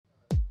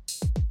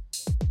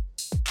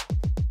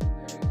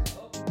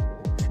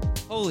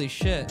Holy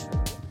shit.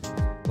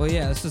 Well,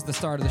 yeah, this is the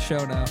start of the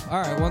show now.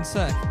 All right, one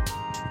sec.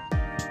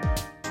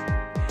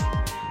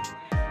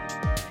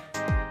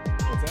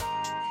 What's that?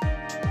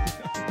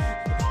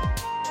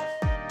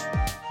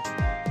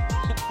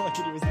 All I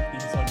could do was the theme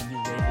song and you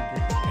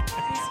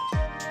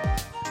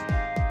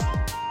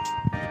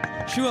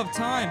Raven. Chew up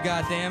time,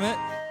 goddammit.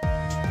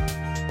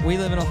 We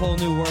live in a whole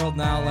new world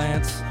now,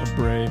 Lance. A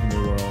brave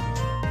new world.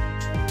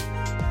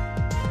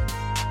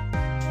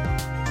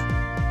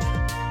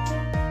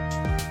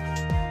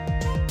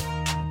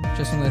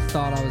 Just when they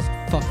thought I was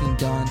fucking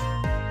done.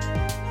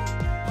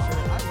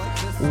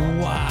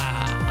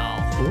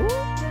 Wow.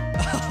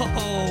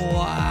 Oh,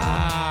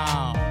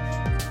 wow.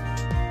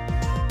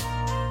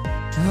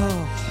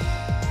 Oh.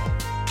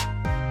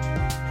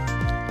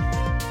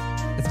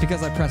 It's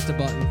because I pressed a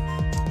button.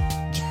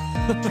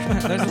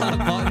 There's a lot of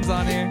buttons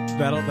on here.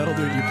 That'll do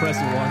it. You press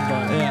one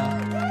button. Yeah.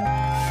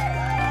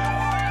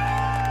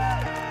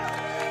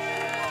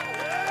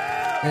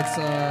 It's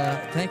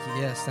thank you.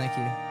 Yes, thank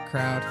you,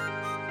 crowd.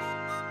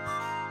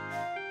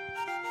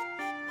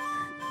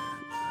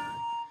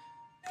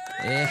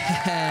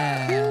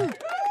 Yeah.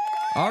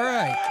 All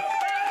right.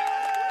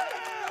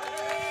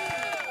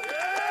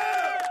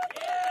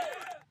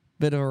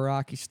 Bit of a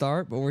rocky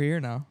start, but we're here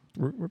now.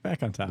 We're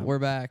back on top. We're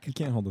back. You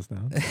can't hold us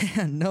down.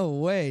 No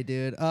way,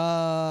 dude.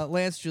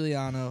 Lance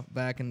Giuliano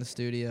back in the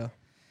studio.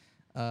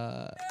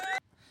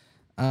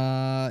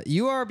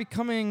 You are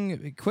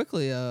becoming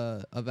quickly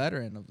a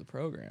veteran of the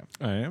program.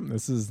 I am.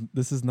 This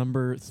is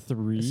number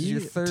 3. This is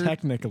your third,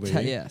 technically.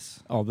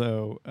 Yes.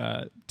 Although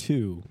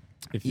 2,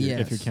 if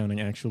you're counting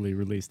actually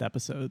released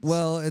episodes.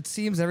 Well, it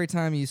seems every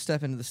time you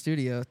step into the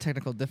studio,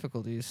 technical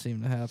difficulties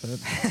seem to happen.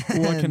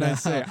 What can I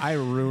say? I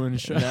ruin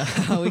shows.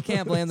 No, we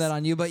can't blame that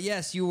on you. But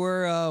yes, you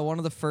were one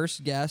of the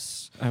first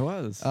guests. I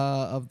was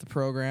of the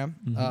program.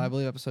 Mm-hmm. I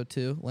believe episode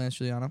 2, Lance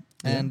Giuliano,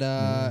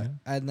 Yeah.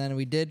 and then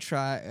we did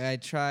try. I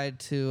tried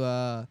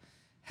to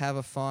have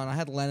a fun. I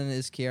had Lennon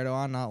Izquierdo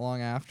on not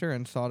long after,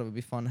 and thought it would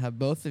be fun to have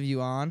both of you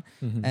on,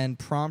 and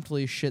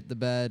promptly shit the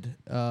bed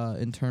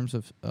in terms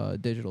of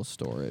digital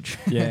storage.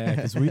 Yeah,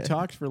 because we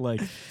talked for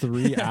like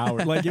 3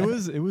 hours. Like it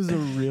was a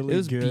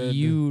really good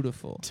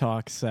beautiful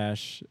talk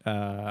sesh.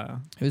 It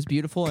was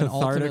beautiful, and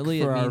Cathartic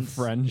ultimately for it our means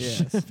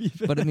friendship. yes,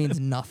 but it means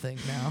nothing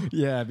now.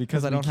 Yeah,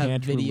 because I don't we have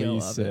can't video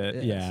release of it.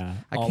 Yes. Yeah,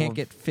 I can't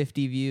get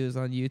 50 views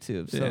on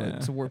YouTube, so Yeah.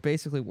 it's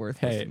basically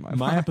worthless. Hey, in my my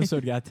mind.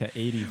 episode got to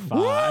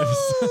 85.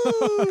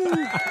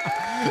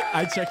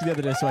 I checked the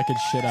other day so I could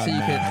shit on So you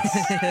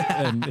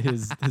Matt and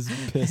his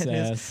piss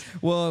ass.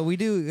 Well, we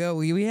do.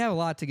 We have a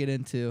lot to get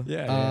into.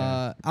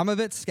 Yeah. I'm a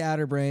bit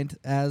scatterbrained,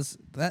 as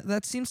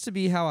that seems to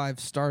be how I've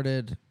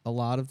started a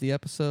lot of the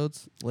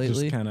episodes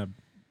lately. Just kind of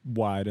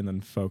wide and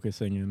then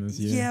focusing in as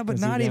you. Yeah, but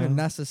as not you even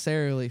go.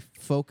 necessarily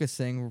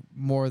focusing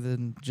more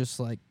than just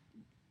like,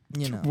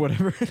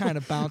 whatever, kind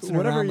of bouncing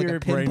whatever around like your a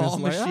brain pinball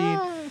is like, machine.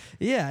 "Ah."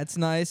 Yeah, it's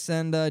nice.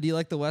 And do you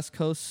like the West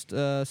Coast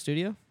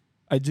studio?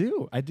 I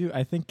do.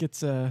 I think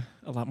it's a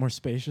lot more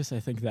spacious. I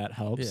think that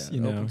helps.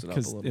 Yeah, it opens it up a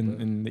because little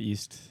bit. in the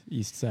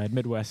east side,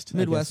 Midwest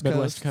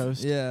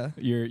Coast, Yeah,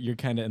 you're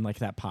kind of in like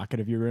that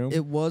pocket of your room.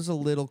 it was a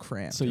little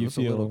cramped. So it you was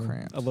feel a little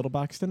cramped. a little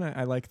boxed in.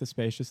 I like the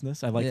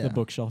spaciousness. I like Yeah. the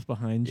bookshelf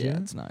behind you. Yeah,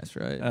 it's nice,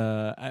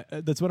 right?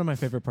 That's one of my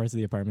favorite parts of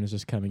the apartment is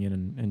just coming in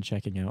and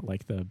checking out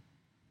like the.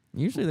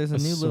 Usually there's a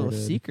new little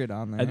assorted- secret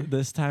on there.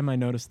 This time I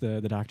noticed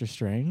the Doctor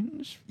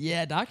Strange.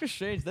 Yeah, Doctor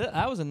Strange.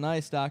 That was a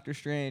nice Doctor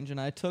Strange,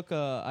 and I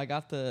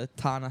got the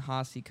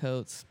Ta-Nehisi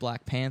Coates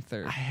Black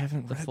Panther. I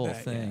haven't the read full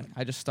that thing. yet.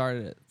 I just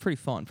started it. Pretty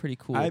fun, pretty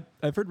cool.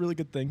 I've heard really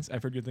good things.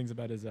 I've heard good things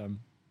about his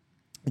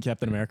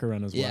Captain America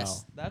run as well.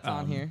 Yes, that's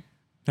on here.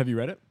 Have you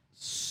read it?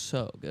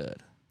 So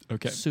good.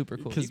 Okay. Super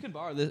cool. 'Cause You can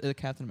borrow the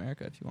Captain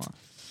America if you want.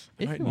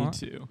 I If might you need want.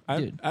 to.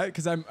 Dude.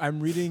 Because I'm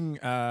reading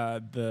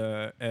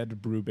the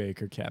Ed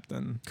Brubaker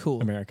Captain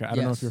Cool. America. I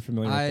don't know if Yes. you're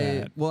familiar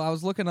with that. Well, I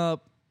was looking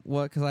up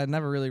because I'd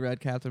never really read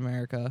Captain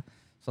America.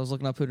 So I was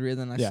looking up who'd read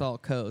it, and I Yeah. saw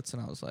Coates,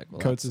 and I was like,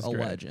 well, Coates that's is a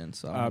great. legend.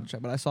 So I'm gonna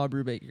check. But I saw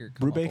Brubaker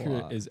come up a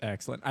Brubaker lot. is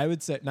excellent. I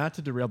would say, not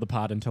to derail the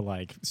pod into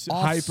like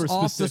off hyper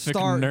the specific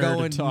start nerd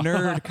going talk.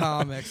 nerd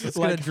comics. It's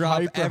Like gonna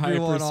drop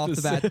everyone hyper off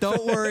the bat. specific.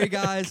 Don't worry,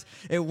 guys.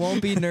 It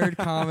won't be nerd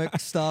comic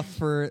stuff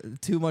for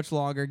too much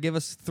longer. Give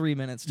us 3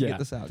 minutes to Yeah. get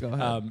this out. Go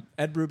ahead.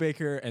 Ed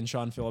Brubaker and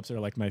Sean Phillips are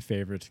like my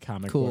favorite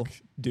comic Cool. book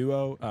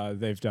duo.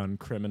 They've done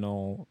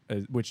Criminal,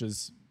 which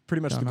is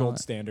pretty much Don't the know gold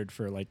it. standard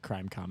for like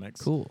crime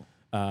comics. Cool.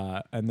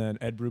 And then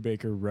Ed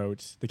Brubaker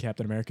wrote the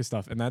Captain America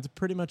stuff, and that's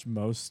pretty much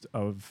most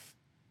of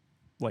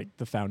like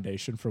the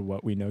foundation for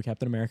what we know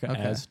Captain America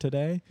Okay. as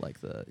today. Like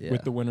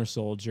With the Winter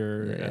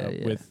Soldier,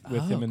 Yeah. with Oh,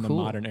 him in the cool.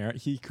 modern era,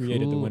 he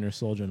created the Cool. Winter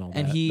Soldier and all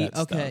and that.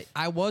 That stuff.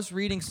 I was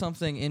reading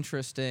something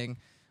interesting,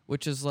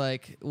 which is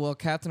like, well,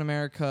 Captain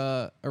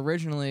America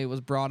originally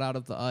was brought out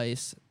of the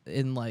ice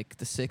in like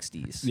the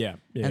 60s. Yeah,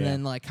 And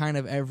then like kind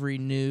of every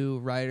new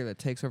writer that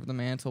takes over the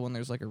mantle when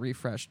there's like a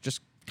refresh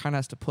just kind of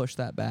has to push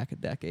that back a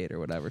decade or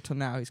whatever till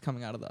now he's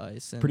coming out of the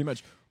ice. And pretty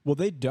much. Well,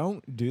 they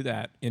don't do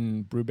that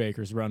in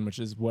Brubaker's run, which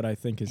is what I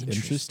think is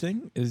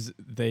interesting. Is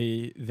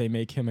they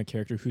make him a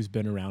character who's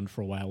been around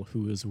for a while,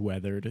 who is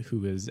weathered,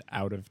 who is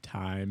out of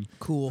time,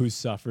 who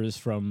suffers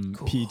from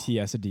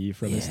PTSD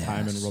from his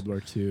time in World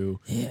War II,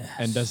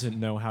 and doesn't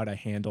know how to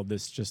handle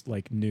this just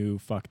like new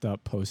fucked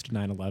up post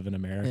 9/11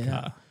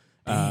 America.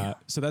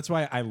 So that's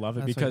why I love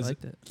it, because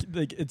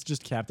like it's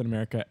just Captain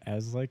America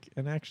as like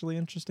an actually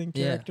interesting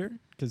character.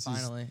 Because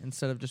finally,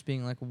 instead of just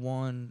being like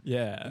one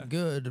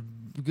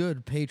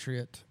good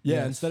patriot.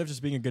 Yeah, instead of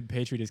just being a good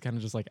patriot, he's kind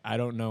of just like, I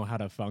don't know how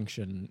to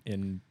function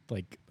in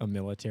like a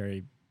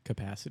military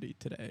capacity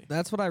today.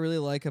 That's what I really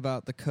like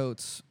about the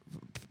coats,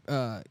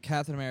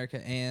 Captain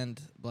America and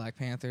Black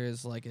Panther,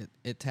 is like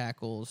it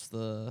tackles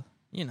the,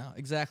 you know,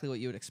 exactly what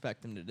you would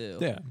expect them to do.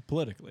 Yeah,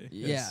 politically.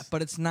 Yeah,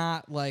 but it's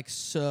not like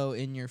so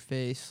in your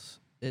face.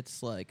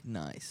 It's like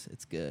nice.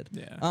 It's good.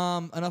 Yeah.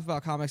 Enough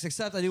about comics,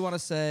 except I do want to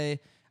say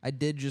I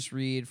did just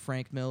read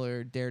Frank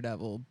Miller,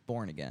 Daredevil,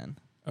 Born Again.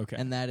 Okay.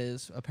 And that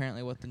is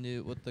apparently what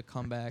the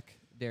comeback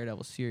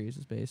Daredevil series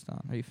is based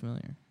on. Are you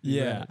familiar?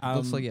 Yeah.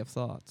 Looks like you have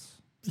thoughts.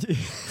 This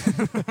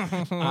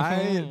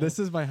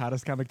is my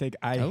hottest comic take.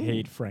 I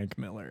hate Frank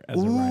Miller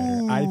as a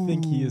writer. I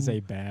think he is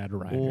a bad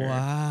writer.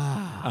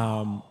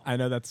 Wow. I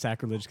know that's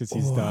sacrilege because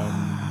he's done.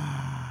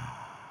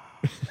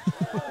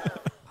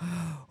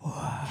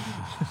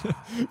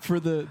 For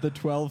the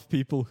 12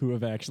 people who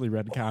have actually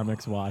read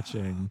comics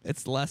watching.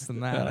 It's less than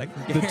that. I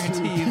can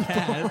guarantee you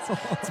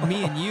that. It's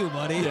me and you,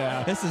 buddy.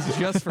 Yeah. This is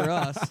just for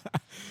us.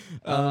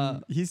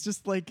 He's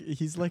just like,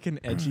 he's like an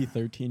edgy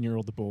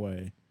 13-year-old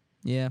boy.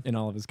 Yeah. In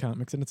all of his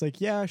comics. And it's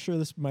like, yeah, sure,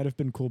 this might have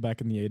been cool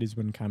back in the 80s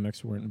when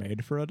comics weren't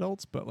made for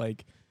adults, but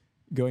like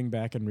going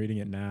back and reading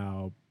it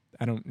now,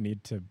 I don't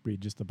need to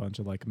read just a bunch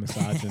of like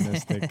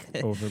misogynistic,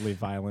 overly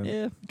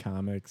violent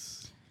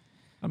comics.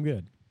 I'm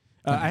good.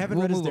 I haven't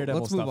read his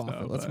Daredevil stuff,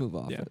 though. Let's move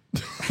off it.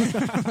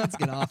 Let's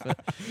get off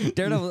it.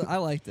 Daredevil, I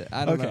liked it.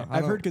 I don't know.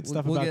 I've heard good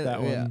stuff about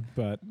that one,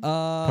 but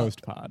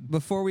post-pod.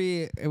 Before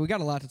we got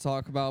a lot to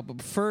talk about,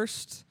 but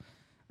first,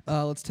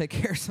 let's take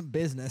care of some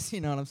business. You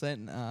know what I'm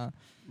saying?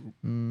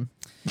 We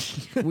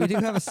do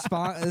have a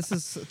This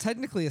is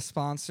technically a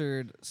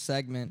sponsored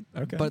segment,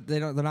 but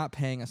they're not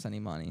paying us any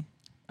money.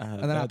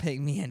 They're not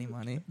paying me any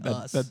money.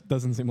 That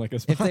doesn't seem like a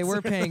sponsor. If they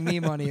were paying me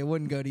money, it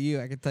wouldn't go to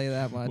you. I can tell you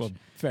that much. Well,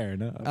 fair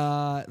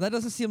enough. That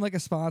doesn't seem like a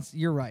sponsor.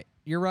 You're right.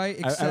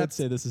 Except I would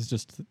say this is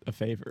just a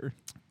favor.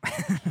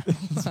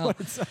 That's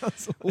what it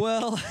sounds like.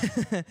 Well,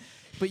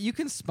 but you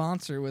can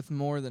sponsor with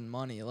more than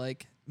money.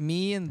 Like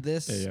me and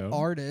this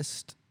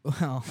artist.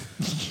 Well,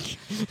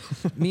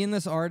 me and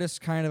this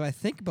artist kind of, I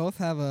think, both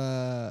have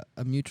a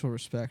mutual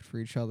respect for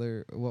each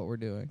other, what we're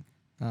doing.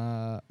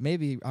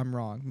 Maybe I'm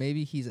wrong.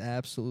 Maybe he's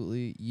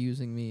absolutely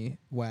using me,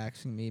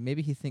 waxing me.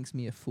 Maybe he thinks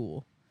me a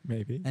fool.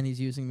 Maybe. And he's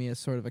using me as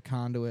sort of a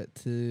conduit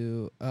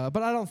to...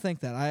 but I don't think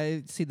that.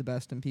 I see the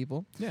best in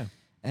people. Yeah.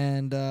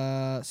 And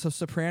so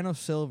Soprano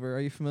Silver, are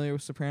you familiar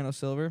with Soprano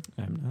Silver?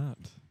 I'm not.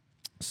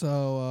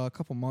 So a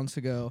couple months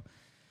ago,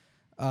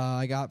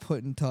 I got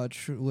put in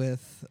touch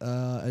with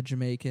a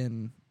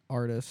Jamaican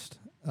artist,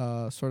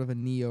 sort of a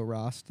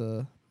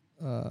neo-Rasta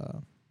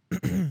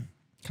kind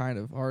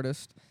of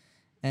artist.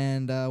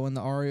 And when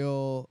the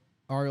Ariel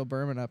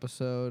Berman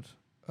episode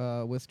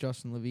with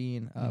Justin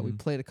Levine, we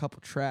played a couple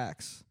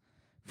tracks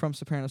from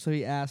Soprano. So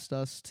he asked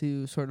us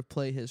to sort of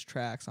play his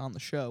tracks on the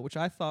show, which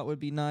I thought would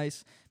be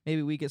nice.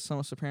 Maybe we get some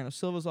of Soprano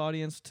Silva's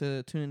audience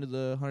to tune into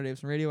the Hunter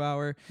Davidson Radio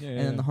Hour, and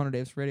then the Hunter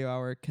Davidson Radio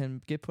Hour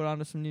can get put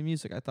onto some new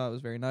music. I thought it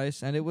was very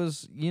nice. And it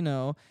was, you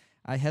know,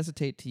 I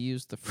hesitate to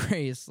use the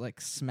phrase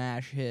like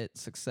smash hit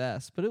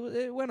success, but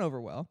it went over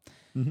well.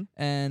 Mm-hmm.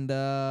 And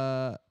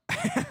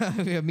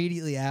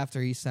immediately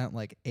after, he sent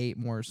like 8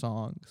 more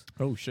songs.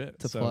 Oh shit!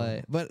 To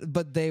play,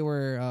 but they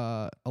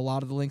were a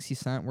lot of the links he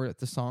sent were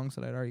the songs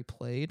that I'd already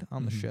played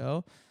on the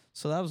show.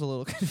 So that was a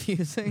little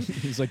confusing.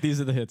 He's like, these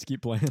are the hits,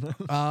 keep playing them.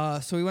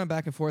 So we went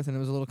back and forth, and it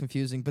was a little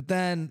confusing. But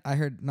then I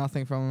heard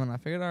nothing from him, and I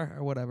figured,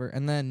 or whatever.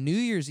 And then New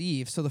Year's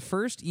Eve, so the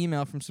first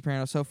email from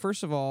Soprano. So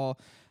first of all,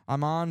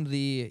 I'm on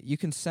you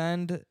can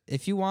send,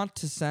 if you want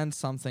to send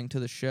something to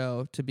the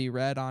show to be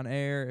read on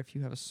air, if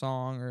you have a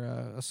song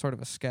or a sort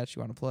of a sketch you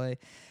want to play,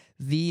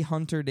 the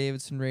Hunter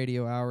Davidson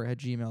Radio Hour at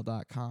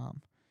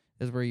gmail.com.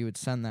 is where you would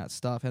send that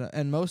stuff.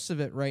 And most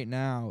of it right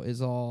now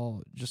is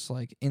all just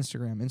like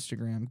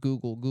Instagram,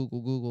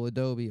 Google,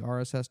 Adobe,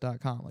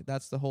 RSS.com. Like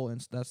that's the whole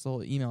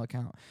email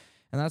account.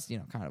 And that's, you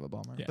know, kind of a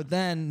bummer. Yeah. But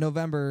then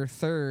November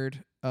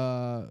 3rd,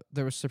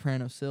 there was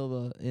Soprano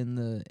Silva in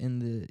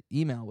the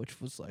email, which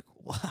was like,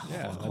 wow.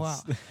 Yeah, wow.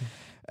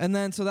 And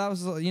then, so that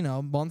was, you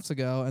know, months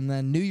ago. And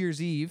then New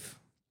Year's Eve,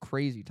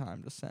 crazy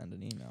time to send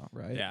an email,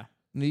 right? Yeah.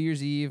 New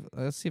Year's Eve,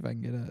 let's see if I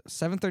can get it.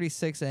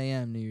 7:36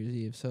 a.m. New Year's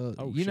Eve.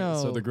 So, you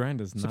know. So the grind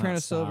is not Soprano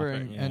Silver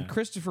and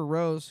Christopher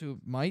Rose, who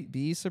might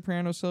be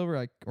Soprano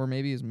Silver, or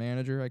maybe his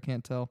manager, I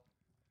can't tell.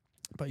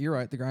 But you're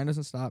right, the grind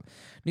doesn't stop.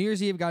 New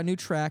Year's Eve, got a new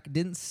track.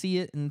 Didn't see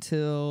it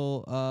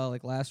until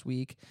like last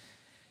week.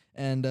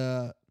 And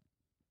I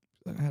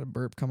had a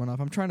burp coming up.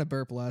 I'm trying to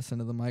burp less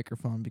into the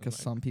microphone because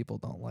some people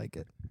don't like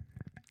it.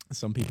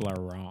 Some people are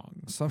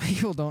wrong. Some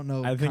people don't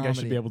know. I think comedy. I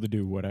should be able to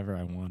do whatever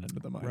I want into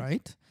the mic.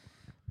 Right.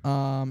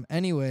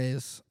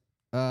 Anyways,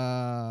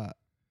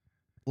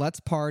 Let's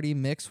Party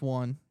Mix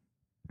 1.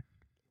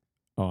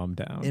 Oh, I'm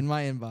down. In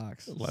my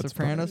inbox. Let's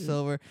Soprano Party.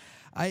 Silver.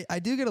 I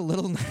do get a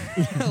little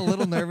a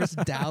little nervous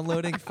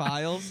downloading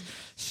files,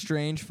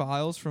 strange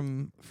files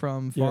from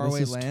faraway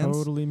this is lands.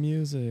 Totally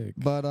music.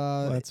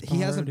 But he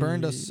hasn't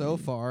burned us so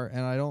party. far,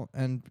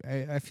 and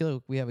I feel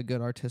like we have a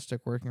good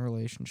artistic working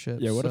relationship.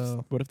 Yeah,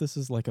 so what if this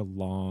is like a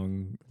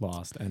long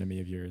lost enemy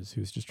of yours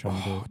who's just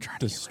trying to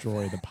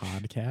destroy the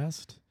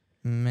podcast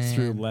man,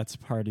 through Let's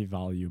Party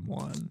Volume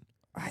 1?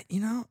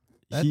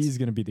 That's He's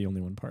going to be the only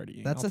one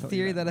partying. a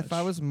theory that if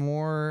I was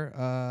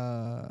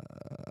more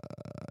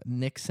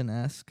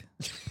Nixon-esque,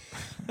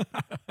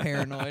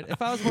 paranoid,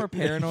 if I was more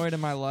paranoid in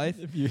my life,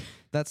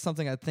 that's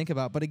something I'd think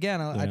about. But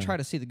again, I try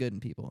to see the good in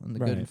people and the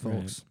good in folks.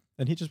 Right.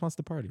 And he just wants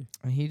to party.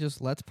 And he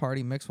just Let's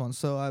Party Mix 1.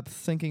 So I'm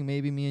thinking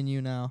maybe me and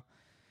you now,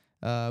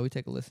 we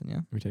take a listen, yeah?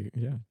 We take it,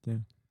 yeah.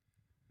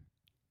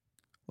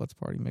 Let's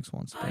Party Mix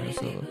 1. Soprano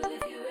Silva.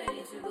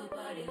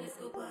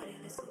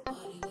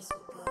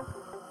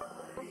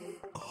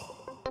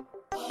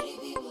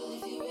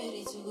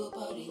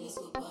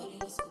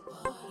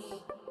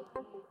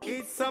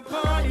 It's a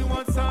party,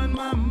 what's on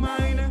my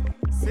mind?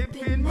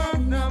 Sipping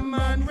Magnum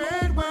and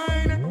red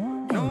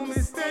wine. No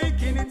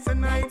mistaking, it's a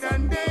night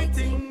and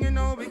dating. You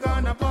know we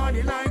gonna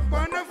party like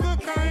one of a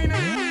kind.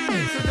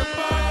 To the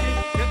party,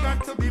 you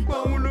got to be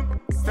bold.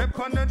 Step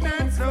on the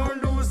dance floor,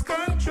 lose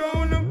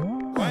control.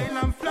 While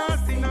I'm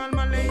flossing, all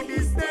my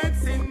ladies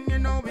dancing. You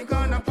know we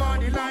gonna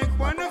party like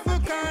one of a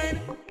kind.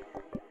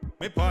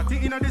 Me party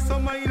in the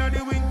summer, in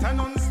the winter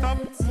non-stop.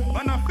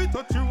 When I fit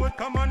touch you would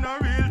come on a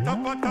real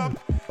top of top.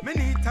 Me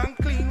neat and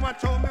clean,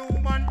 watch how me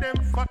woman them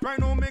fat. Right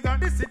now me got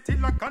the city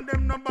lock and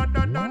them no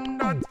better than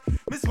that.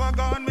 Me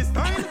swagger and me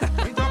style,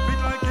 me drop it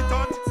like it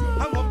hot.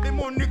 I want the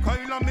money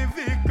coil and me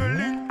vehicle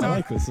intact. I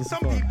like this is Some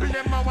fun. people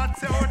them a watch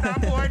say oh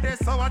that boy they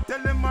so I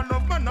tell them I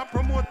love man a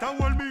promoter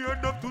hold me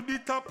head up to the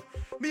top.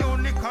 Me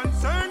only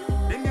concern,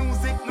 the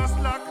music no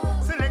slack.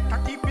 Select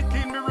I keep it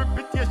clean, me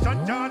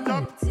reputation charge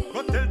up.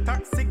 Go tell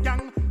taxi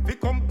gang, we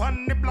come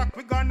on the block.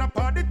 We gonna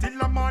party till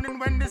the morning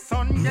when the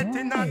sun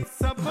getting hot.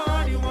 It's a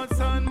party, what's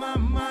on my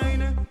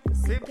mind?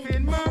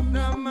 Sipping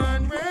Magnum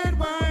and red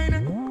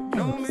wine.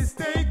 No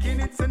mistaking,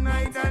 it's a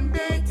night and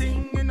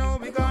dating. You know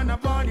we gonna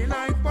party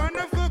like one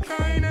of a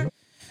kind.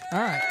 All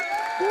right.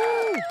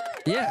 Woo.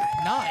 Yeah,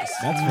 nice.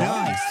 That's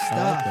nice fun.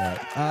 I like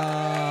stuff.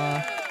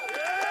 that.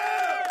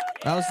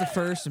 That was the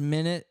first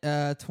minute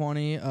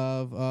 20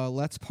 of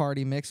Let's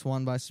Party Mix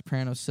 1 by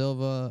Soprano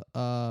Silva.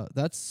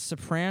 That's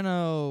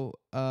Soprano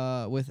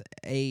with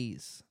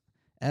A's.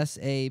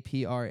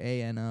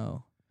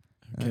 Saprano.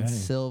 Okay. And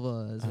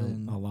Silva as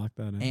in I'll lock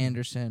that in.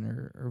 Anderson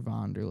or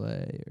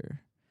Vanderlei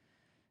or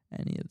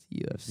any of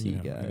the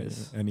UFC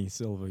guys. Any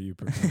Silva you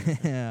prefer.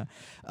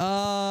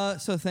 Yeah.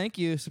 So thank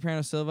you,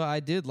 Soprano Silva. I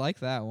did like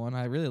that one.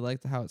 I really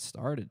liked how it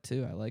started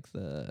too. I like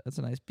that's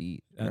a nice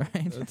beat, right?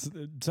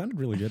 It sounded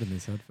really good in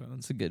these headphones.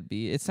 It's a good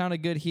beat. It sounded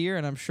good here,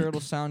 and I'm sure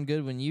it'll sound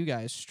good when you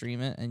guys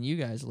stream it and you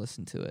guys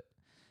listen to it.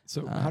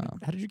 So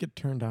how did you get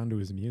turned on to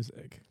his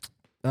music?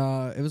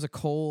 It was a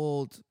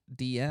cold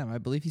DM. I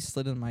believe he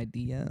slid in my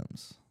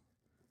DMs.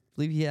 I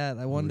believe he had.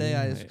 One day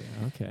I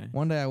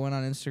went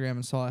on Instagram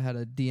and saw I had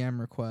a DM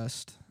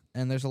request,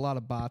 and there's a lot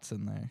of bots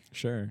in there.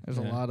 Sure. There's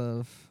a lot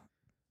of.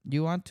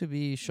 You want to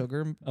be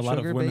sugar? A lot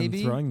of women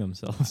baby? throwing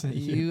themselves at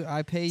you.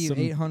 I pay you Some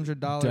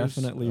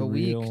 $800 a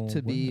week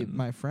to be women.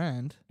 my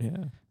friend.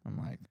 Yeah. I'm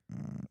like,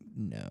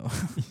 no.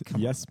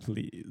 Yes,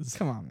 please.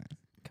 Come on, man.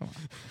 Come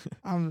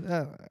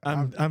on.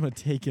 I'm a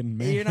taken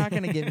man. You're not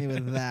gonna get me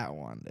with that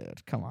one,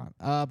 dude. Come on.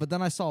 But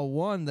then I saw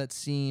one that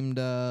seemed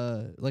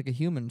like a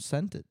human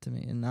sent it to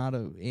me, and not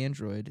a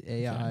Android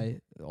AI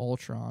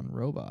Ultron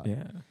robot.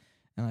 Yeah.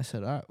 And I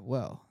said,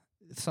 well,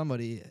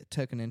 somebody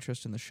took an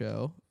interest in the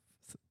show.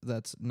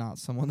 That's not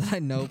someone that I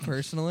know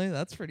personally.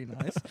 That's pretty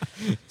nice.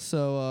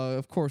 So,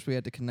 of course, we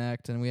had to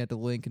connect, and we had to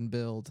link and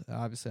build.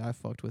 Obviously, I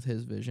fucked with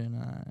his vision,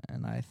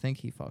 and I think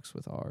he fucks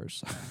with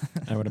ours.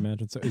 I would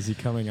imagine so. Is he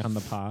coming on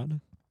the pod?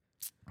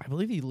 I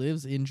believe he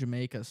lives in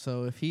Jamaica.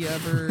 So if he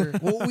ever,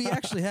 well, we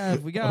actually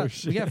have we got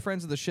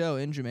friends of the show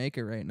in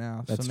Jamaica right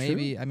now. That's so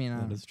maybe true. I mean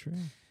that is true.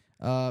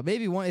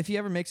 Maybe one if he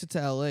ever makes it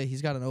to LA,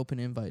 he's got an open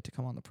invite to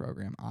come on the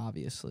program.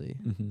 Obviously,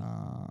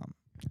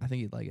 I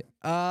think he'd like it.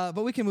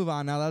 But we can move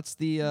on now. That's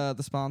the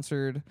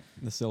sponsored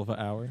the Silva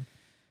Hour,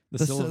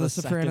 the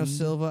Soprano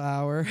Silva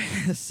Hour,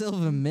 the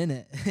Silva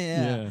Minute.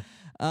 Yeah.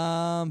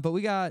 But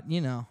we got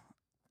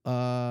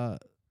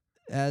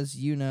as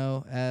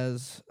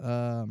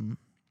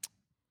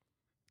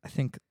I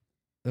think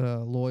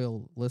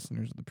loyal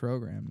listeners of the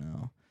program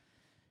know,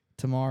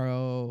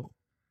 tomorrow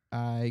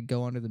I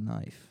go under the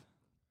knife.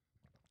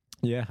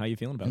 Yeah, how you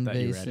feeling about that?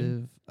 You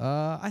ready?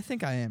 I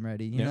think I am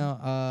ready. You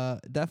know,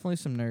 definitely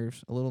some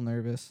nerves, a little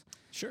nervous.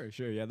 Sure.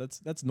 Yeah,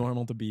 that's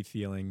normal to be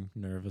feeling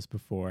nervous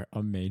before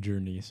a major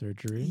knee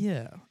surgery.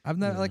 Yeah, I've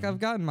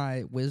gotten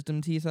my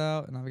wisdom teeth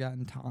out, and I got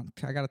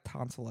a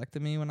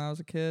tonsillectomy when I was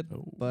a kid,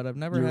 but I've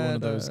never had one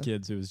of those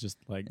kids who was just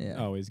like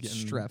always getting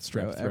strep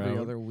throat every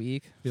other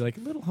week. Be like,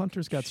 little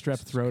Hunter's got strep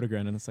throat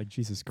again, and it's like,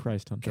 Jesus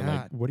Christ, Hunter! God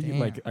like, what are you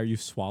like? Are you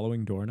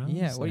swallowing doorknobs?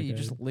 Yeah, what are you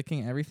just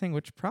licking everything?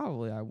 Which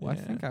probably I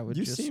think I would.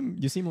 You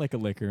seem like a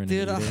licker and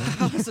dude.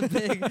 I was a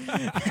big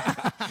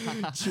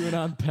chewing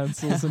on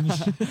pencils and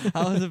shit.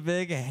 I was a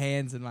big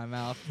hands in my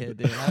mouth kid,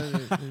 dude.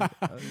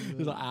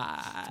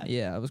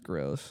 Yeah, it was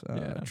gross.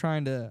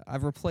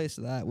 I've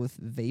replaced that with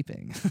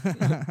vaping.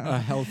 A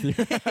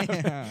healthier,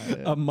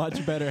 a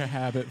much better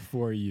habit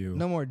for you.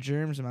 No more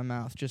germs in my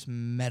mouth, just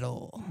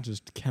metal.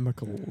 Just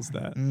chemicals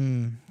that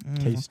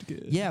taste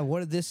good. Yeah,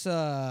 what this,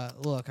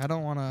 look, I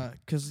don't want to,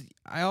 because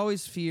I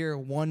always fear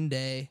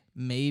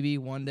maybe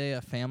one day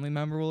a family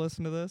member will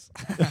listen to this.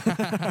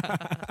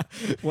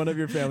 One of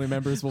your family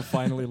members will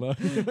finally love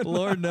you.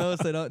 Lord knows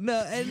they don't.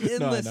 No, and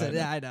listen,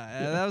 I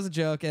know. That was a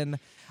joke, and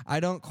I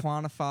don't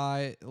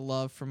quantify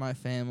love for my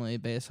family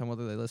based on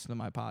whether they listen to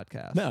my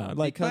podcast. No,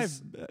 like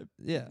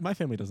my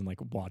family doesn't like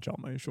watch all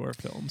my short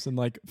films, and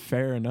like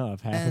fair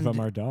enough, half of them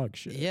are dog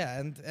shit.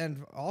 Yeah,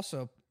 and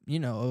also, a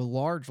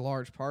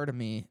large part of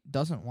me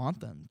doesn't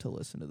want them to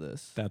listen to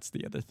this. That's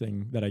the other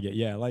thing that I get.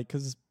 Yeah, like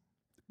because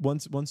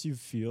once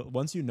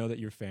you know that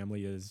your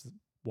family is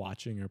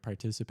watching or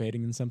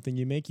participating in something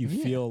you make, you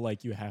feel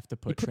like you have to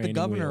put training the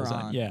governor wheels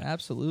on. Yeah,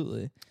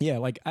 absolutely. Yeah,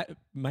 like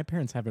my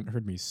parents haven't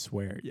heard me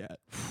swear yet.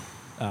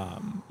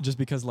 Just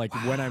because like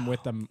when I'm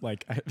with them,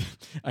 like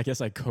I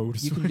guess I code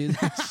switch. You can do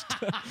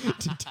that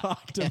to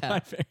talk to my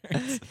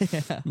parents.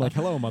 Yeah. I'm like,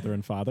 hello, mother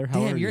and father.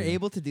 How are you? You're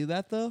able to do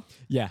that though?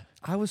 Yeah.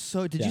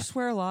 Did you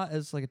swear a lot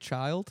as like a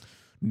child?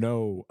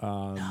 No,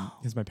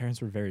 because my parents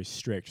were very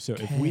strict. So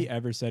if we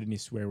ever said any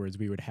swear words,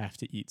 we would have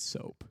to eat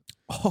soap.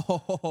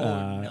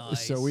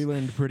 Nice. So we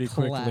learned pretty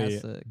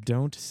quickly,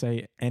 don't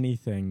say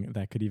anything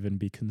that could even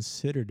be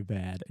considered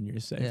bad, and you're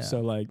safe. Yeah. So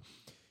like,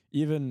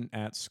 even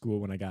at school,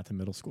 when I got to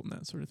middle school and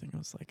that sort of thing, I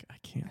was like, I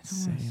can't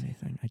say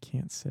anything. I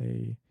can't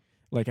say,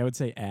 like, I would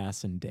say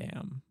ass and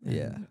damn.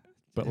 Yeah.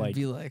 But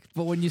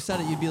but when you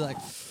said it, you'd be like,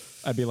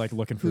 I'd be like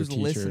looking for a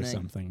teacher or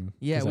something.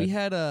 Yeah, we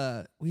had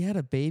a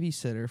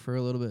babysitter for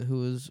a little bit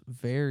who was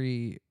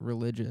very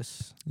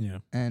religious. Yeah,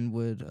 and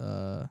would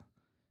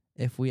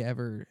if we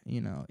ever,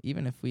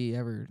 even if we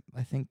ever,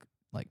 I think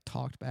like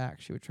talked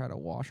back, she would try to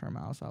wash our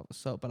mouths out with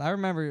soap. But I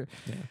remember,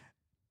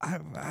 I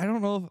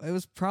don't know if it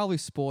was probably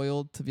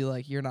spoiled to be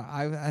like, you're not.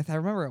 I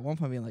remember at one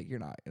point being like, you're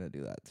not gonna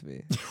do that to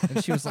me,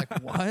 and she was like,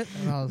 what?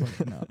 And I was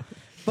like, no.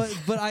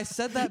 But I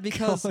said that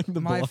because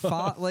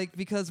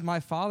because my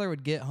father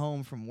would get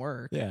home from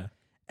work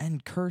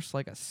and curse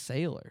like a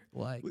sailor.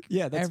 Like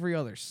every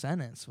other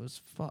sentence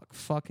was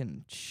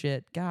fucking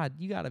shit. God,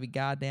 you gotta be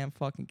goddamn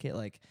fucking kid,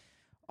 like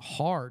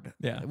hard.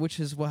 Yeah. Which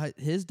is what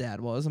his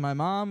dad was. And my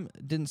mom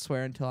didn't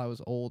swear until I was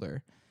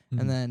older. Mm-hmm.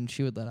 And then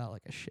she would let out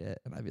like a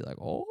shit. And I'd be like,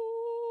 oh,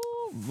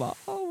 Mom,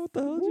 what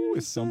the hell did you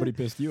say? Somebody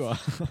pissed you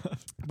off.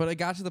 But it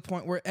got to the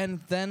point where,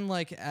 and then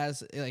like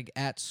as like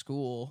at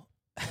school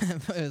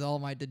with all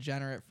my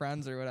degenerate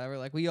friends or whatever,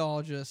 like we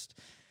all just,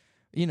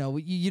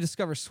 you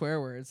discover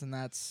swear words, and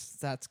that's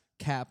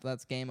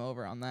game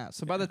over on that.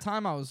 So by the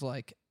time I was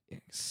like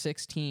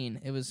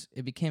 16,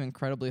 it became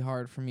incredibly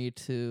hard for me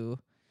to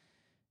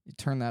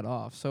turn that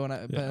off. So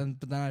when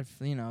but then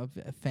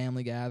a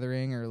family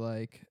gathering or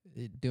like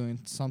doing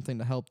something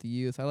to help the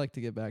youth, I like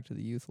to get back to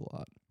the youth a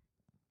lot.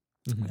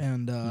 Mm-hmm.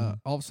 And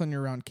all of a sudden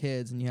you're around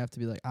kids and you have to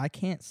be like, I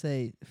can't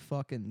say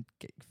fuck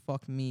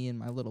me in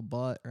my little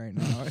butt right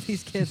now.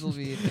 These kids will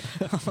be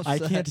upset. I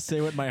can't say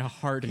what my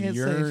heart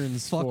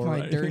yearns for. Fuck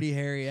my dirty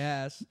hairy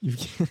ass. You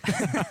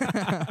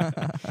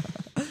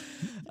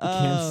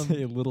can't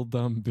say little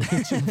dumb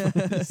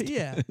bitch.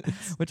 Yeah,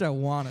 which I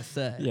want to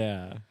say.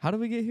 Yeah. How did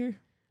we get here?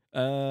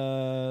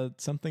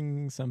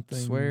 Something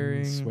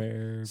swearing,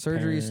 surgeries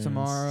parents,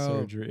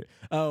 tomorrow. Surgery.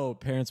 Oh,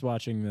 parents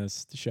watching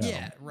this show.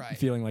 Yeah, right.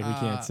 Feeling like we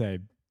can't say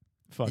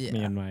fuck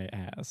me in my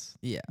ass.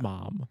 Yeah.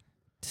 Mom.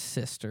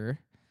 Sister.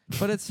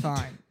 But it's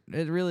fine.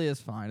 It really is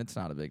fine. It's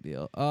not a big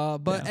deal.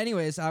 But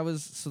anyways,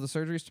 so the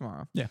surgery's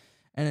tomorrow. Yeah.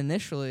 And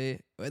initially,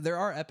 there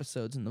are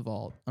episodes in the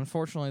vault.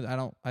 Unfortunately,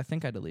 I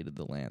think I deleted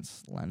the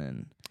Lance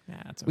Lennon.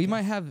 Yeah, it's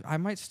okay. I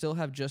might still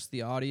have just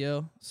the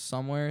audio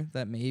somewhere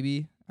that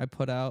maybe I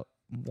put out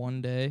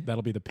one day.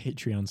 That'll be the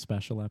Patreon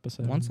special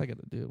episode. Once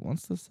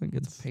this thing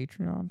gets a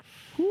Patreon.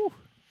 Whew,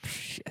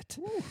 shit.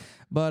 Whew.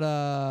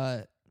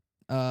 But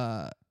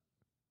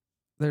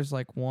there's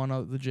like one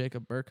of the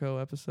Jacob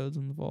Burko episodes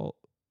in the vault.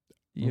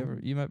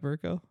 You met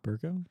Burko?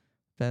 Burko?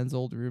 Ben's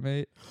old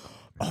roommate.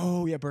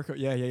 Oh yeah, Burko.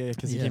 Yeah.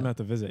 Because he came out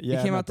to visit. Yeah,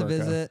 he came out to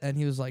visit, and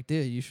he was like,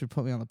 "Dude, you should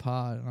put me on the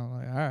pod." And I'm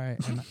like, "All right."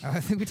 And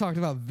I think we talked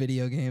about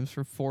video games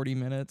for 40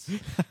 minutes,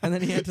 and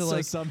then he had to so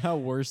like somehow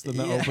worse than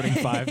the opening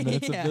 5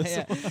 minutes of this.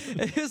 One.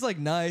 It was like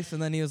nice,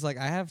 and then he was like,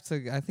 "I have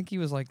to." I think he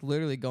was like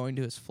literally going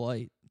to his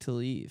flight to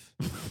leave.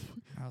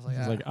 I was like,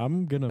 He's like,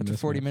 I'm gonna after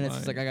miss 40 my minutes,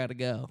 flight. he's like, I gotta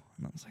go,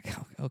 and I was like,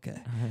 oh, okay.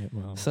 All right,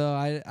 well. So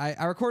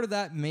I recorded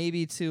that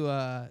maybe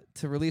to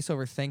release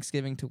over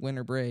Thanksgiving to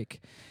winter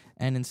break,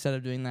 and instead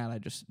of doing that, I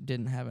just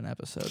didn't have an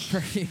episode for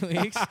a few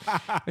weeks,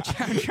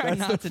 which I'm trying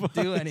not to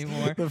do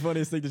anymore. The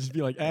funniest thing to just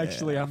be like,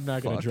 actually, I'm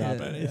not gonna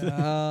drop anything.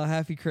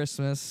 Happy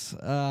Christmas.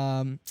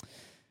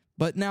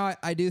 But now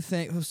I do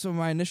think, so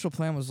my initial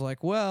plan was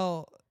like,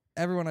 well,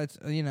 everyone,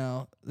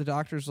 the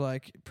doctor's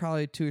like,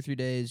 probably 2 or 3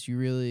 days, you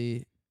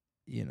really,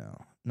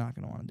 not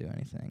going to want to do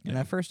anything. Yeah. And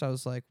at first I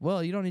was like,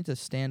 well, you don't need to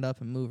stand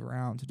up and move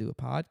around to do a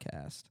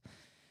podcast.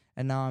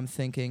 And now I'm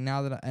thinking,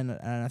 now that and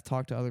I've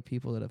talked to other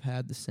people that have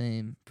had the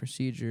same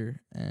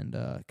procedure, and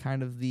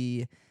kind of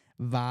the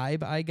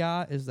vibe I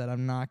got is that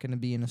I'm not going to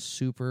be in a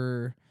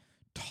super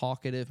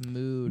talkative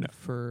mood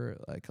for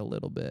like a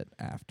little bit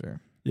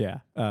after. Yeah.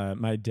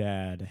 My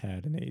dad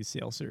had an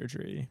ACL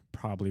surgery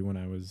probably when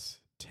I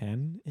was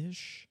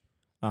 10-ish.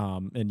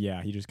 And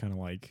yeah, he just kind of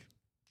like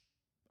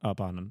up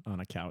on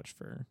a couch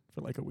for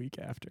like a week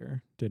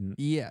after. Didn't.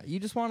 Yeah, you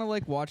just want to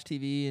like watch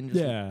TV and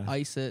just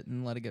ice it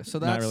and let it go. So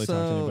that's not really talk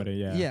to anybody.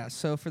 Yeah. Yeah.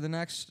 So for the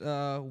next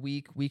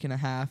week and a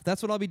half,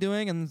 that's what I'll be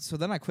doing. And so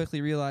then I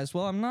quickly realized,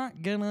 well, I'm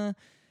not gonna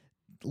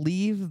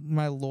leave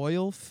my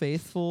loyal,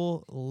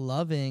 faithful,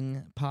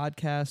 loving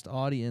podcast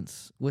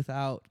audience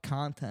without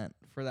content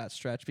for that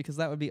stretch, because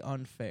that would be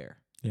unfair.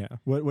 Yeah.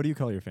 What do you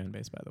call your fan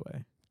base, by the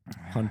way?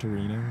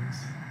 Hunterinos?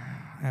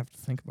 I have to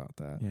think about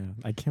that. Yeah.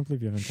 I can't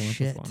believe you haven't come up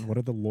with one. What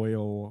are the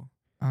loyal...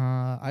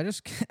 I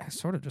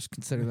sort of just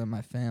consider them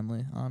my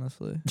family,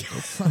 honestly.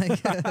 It's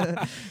like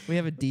we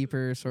have a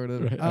deeper sort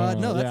of... Right.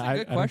 No, that's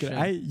a good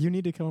question. You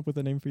need to come up with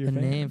a name for your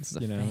fans. Name for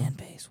the fan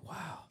base.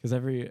 Wow.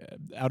 Because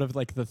out of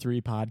like the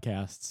 3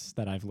 podcasts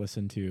that I've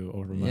listened to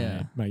over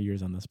my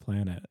years on this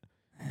planet,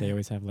 they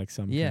always have like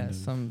some kind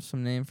of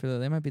some name for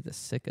they might be the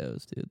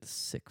sickos, dude. The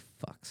sick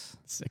fucks.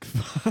 Sick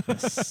fucks.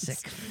 The sick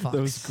fucks.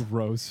 Those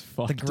gross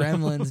fucks. The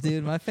gremlins,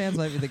 dude. My fans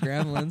might be the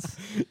gremlins.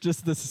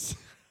 Just this.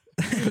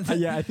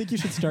 Yeah, I think you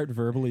should start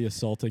verbally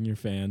assaulting your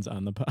fans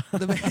on the pod.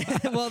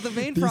 The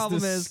main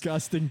problem is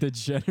disgusting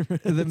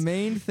degenerates. The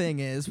main thing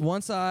is,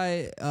 once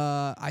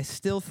I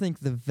still think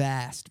the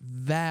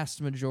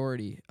vast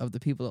majority of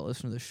the people that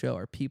listen to the show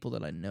are people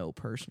that I know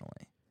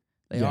personally.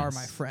 They are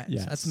my friends.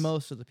 Yes. That's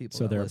most of the people.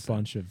 So they're listen. a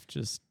bunch of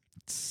just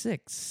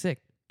sick,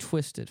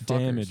 twisted,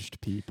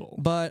 damaged people.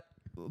 But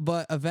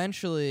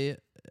eventually,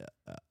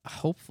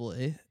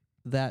 hopefully,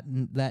 that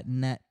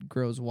net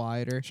grows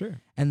wider. Sure.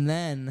 And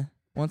then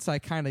once I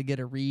kind of get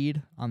a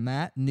read on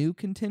that new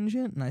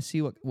contingent and I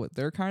see what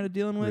they're kind of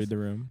dealing with, read the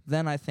room.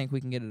 Then I think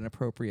we can get an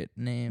appropriate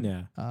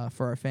name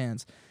for our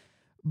fans.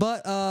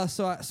 But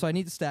so I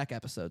need to stack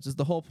episodes is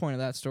the whole point of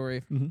that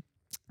story. Mm-hmm.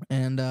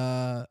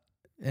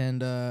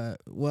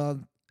 Well,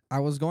 I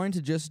was going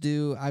to just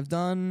do. I've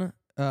done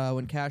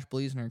when Cash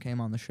Bleasner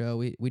came on the show.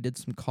 We did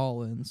some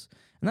call-ins,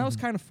 and that was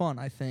kind of fun.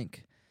 I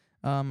think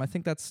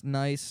that's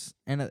nice,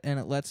 and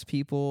it lets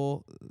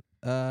people,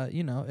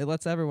 it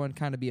lets everyone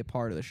kind of be a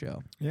part of the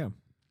show. Yeah,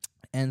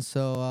 and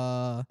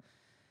so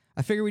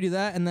I figure we do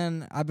that, and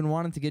then I've been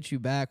wanting to get you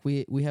back.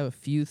 We have a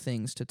few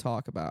things to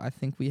talk about. I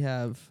think we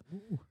have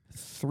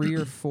 3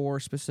 or 4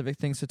 specific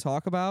things to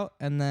talk about,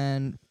 and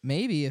then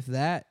maybe if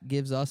that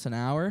gives us an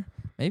hour,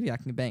 maybe I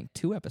can bank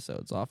 2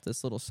 episodes off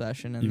this little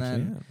session,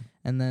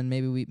 and then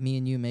maybe me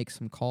and you make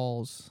some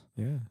calls.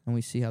 Yeah, and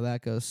we see how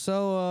that goes.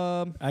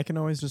 So I can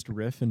always just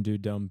riff and do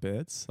dumb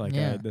bits. Like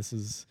this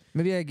is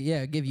maybe I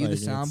give you the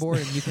soundboard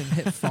and you can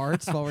hit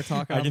farts while we're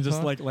talking. I can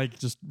just like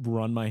just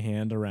run my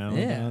hand around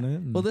on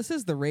it. Well, this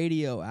is the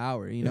radio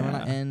hour,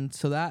 and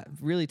so that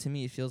really to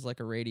me feels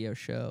like a radio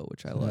show,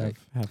 which I like.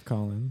 Have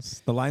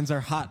call-ins. The lines are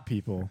hot,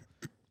 people.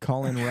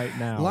 Call in right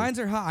now. Lines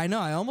are hot. I know.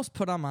 I almost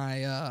put on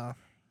my. I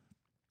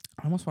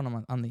almost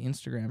went on the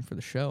Instagram for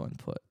the show and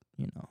put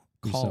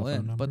call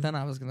in, but then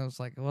I was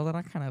like, well, then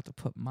I kind of have to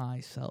put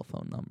my cell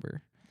phone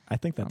number. I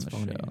think that's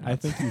funny. I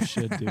think you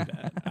should do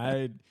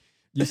that.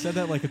 You said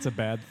that like it's a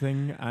bad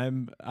thing.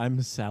 I'm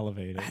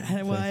salivating.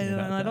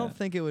 I don't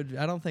think it would.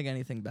 I don't think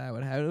anything bad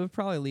would happen. It would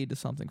probably lead to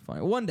something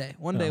funny. One day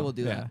we'll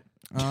do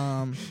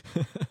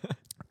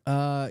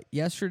that.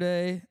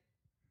 Yesterday,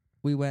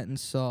 we went and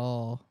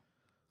saw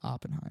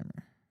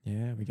Oppenheimer.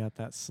 Yeah, we got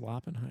that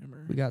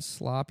Sloppenheimer. We got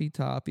sloppy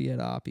toppy at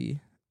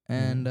Oppie.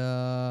 And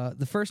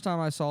the first time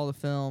I saw the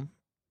film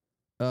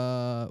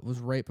was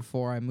right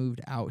before I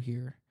moved out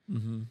here.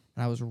 Mm-hmm. And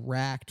I was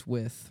racked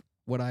with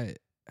what I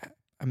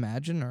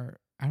imagine,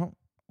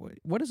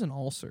 what is an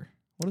ulcer?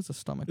 What is a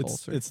stomach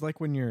ulcer? It's like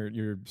when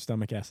your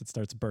stomach acid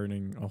starts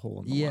burning a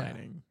hole in the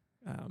lining.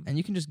 And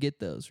you can just get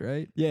those,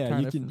 right? Yeah,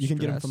 you can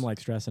get them from like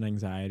stress and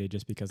anxiety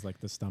just because like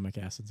the stomach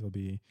acids will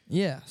be.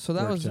 Yeah, so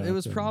it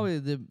was probably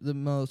the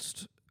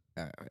most...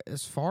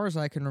 as far as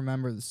I can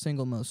remember, the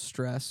single most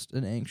stressed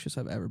and anxious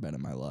I've ever been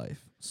in my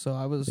life. So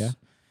I was,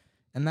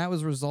 and that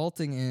was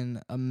resulting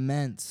in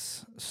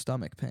immense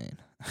stomach pain.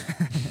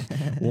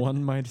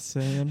 One might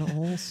say an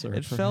ulcer.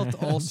 It felt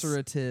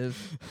ulcerative,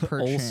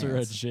 ulcer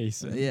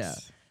adjacent. Yeah.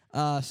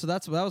 So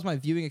that was my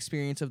viewing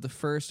experience of the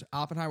first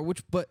Oppenheimer,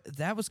 but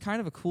that was kind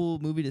of a cool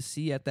movie to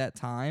see at that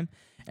time.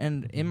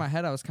 And in my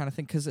head, I was kind of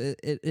thinking, because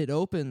it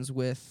opens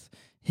with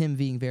him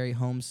being very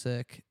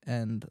homesick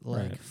and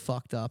like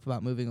fucked up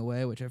about moving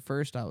away, which at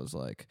first I was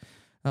like,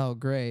 oh,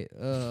 great.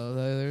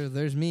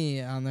 There's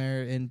me on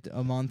there in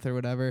a month or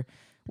whatever,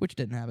 which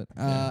didn't happen.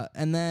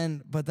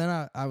 But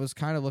then I was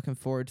kind of looking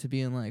forward to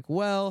being like,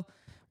 well,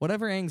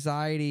 whatever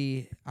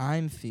anxiety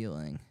I'm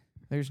feeling,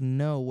 there's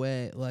no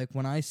way. Like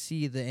when I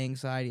see the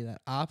anxiety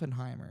that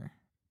Oppenheimer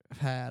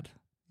had,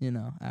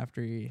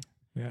 after he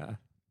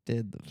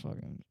did the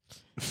fucking...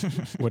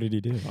 What did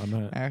he do? I'm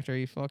not... After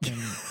he fucking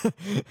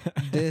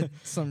did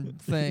some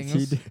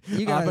things.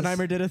 You guys,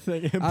 Oppenheimer did a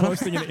thing. Him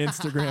posting an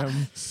Instagram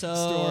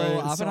story.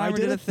 Oppenheimer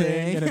did a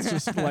thing. And it's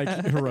just like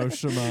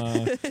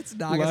Hiroshima. It's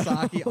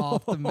Nagasaki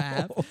off the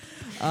map.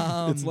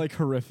 It's like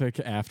horrific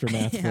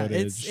aftermath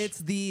footage. It's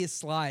the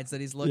slides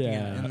that he's looking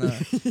at. In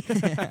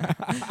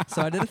the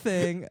so I did a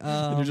thing.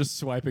 And you're just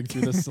swiping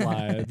through the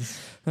slides.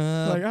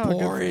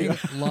 Boring.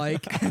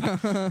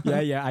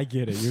 Yeah, I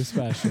get it. You're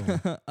special.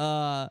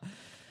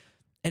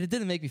 And it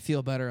didn't make me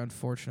feel better,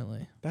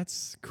 unfortunately.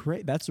 That's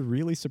great. That's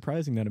really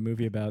surprising that a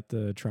movie about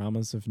the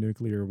traumas of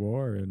nuclear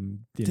war and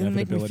the didn't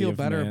make me feel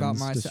better about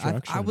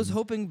myself. I was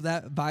hoping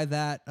that by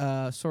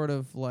that sort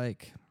of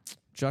like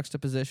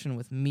juxtaposition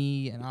with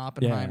me and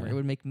Oppenheimer, it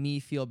would make me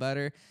feel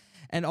better.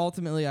 And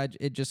ultimately,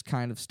 it just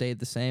kind of stayed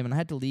the same. And I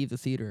had to leave the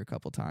theater a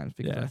couple times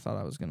because I thought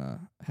I was going to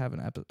have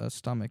a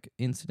stomach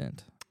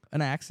incident,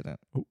 an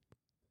accident. Oh.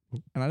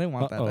 And I didn't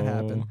want that to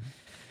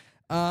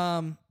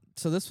happen.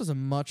 So this was a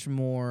much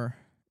more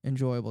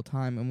enjoyable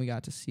time, and we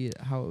got to see it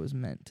how it was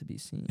meant to be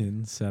seen.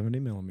 In 70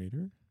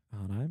 millimeter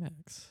on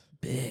IMAX.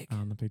 Big.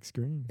 On the big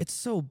screen. It's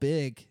so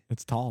big.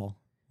 It's tall.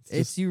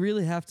 It's you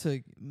really have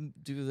to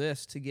do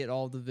this to get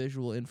all the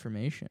visual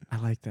information. I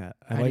like that.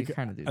 I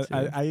kind of do too.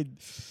 I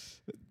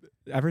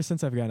ever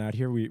since I've gotten out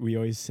here, we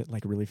always sit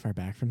like really far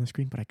back from the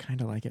screen, but I kind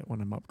of like it when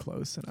I'm up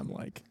close and I'm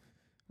like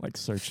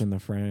searching the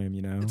frame,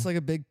 It's like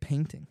a big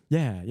painting.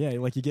 Yeah,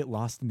 like you get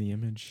lost in the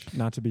image.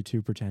 Not to be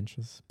too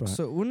pretentious, but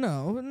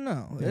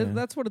no,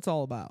 that's what it's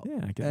all about. Yeah,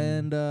 I get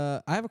and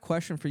I have a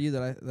question for you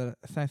that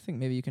I think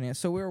maybe you can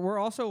answer. So we're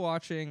also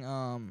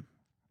watching.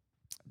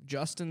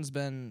 Justin's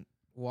been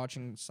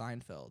watching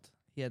Seinfeld.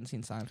 He hadn't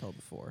seen Seinfeld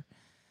before,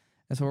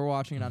 and so we're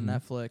watching it on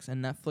Netflix.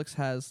 And Netflix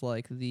has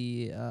like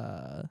they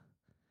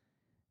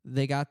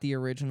got the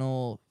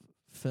original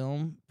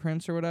film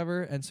prints or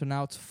whatever, and so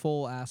now it's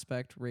full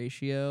aspect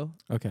ratio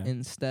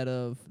instead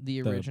of the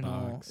original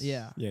box.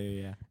 yeah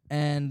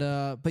and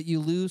but you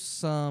lose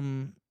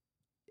some.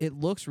 It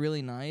looks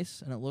really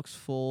nice and it looks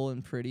full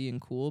and pretty and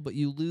cool, but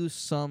you lose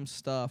some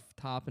stuff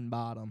top and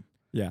bottom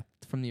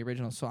from the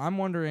original. So I'm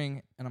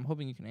wondering, and I'm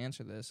hoping you can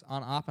answer this,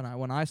 on Oppenheimer,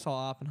 when I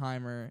saw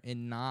Oppenheimer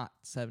in not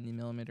 70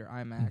 millimeter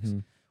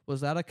IMAX,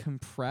 was that a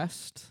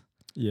compressed?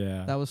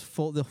 That was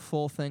full. The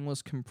full thing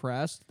was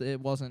compressed.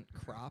 It wasn't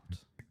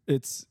cropped.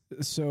 It's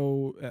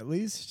so, at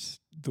least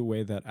the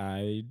way that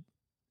I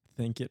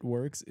think it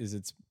works is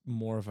it's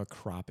more of a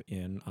crop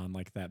in on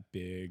like that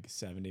big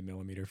 70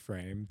 millimeter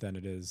frame than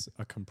it is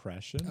a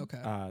compression.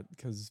 Okay.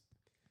 Because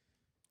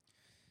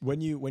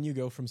when you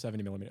go from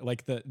 70 millimeter,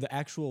 like the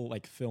actual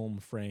like film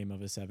frame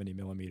of a 70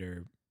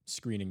 millimeter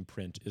screening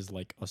print is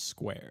like a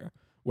square.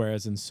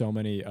 Whereas in so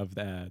many of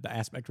the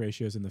aspect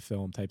ratios in the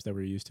film types that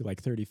we're used to,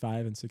 like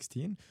 35 and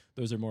 16,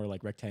 those are more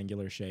like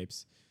rectangular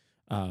shapes.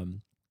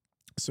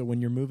 So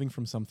when you're moving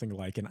from something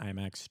like an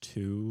IMAX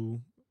to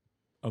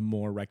a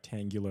more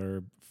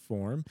rectangular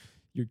form,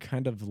 you're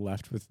kind of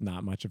left with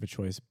not much of a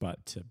choice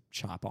but to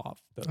chop off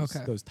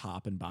those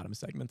top and bottom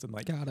segments and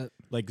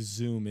like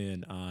zoom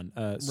in on.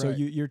 So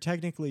you're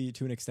technically,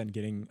 to an extent,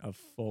 getting a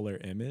fuller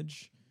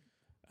image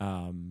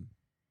when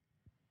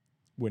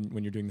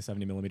you're doing the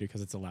 70 millimeter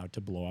because it's allowed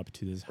to blow up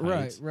to this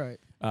height. Right.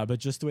 But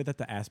just the way that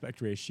the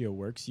aspect ratio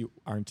works, you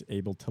aren't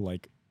able to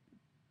like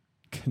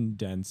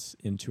condense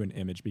into an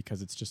image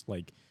because it's just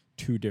like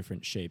two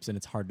different shapes, and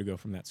it's hard to go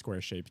from that square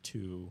shape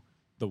to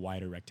the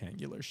wider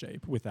rectangular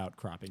shape without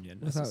cropping in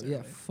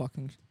necessarily.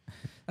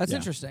 That's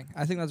interesting.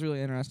 I think that's really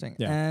interesting.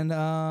 Yeah. And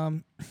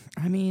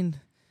I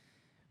mean,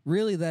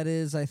 really, that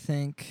is, I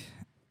think,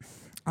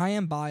 I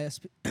am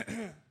biased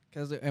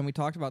because, and we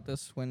talked about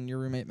this when your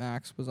roommate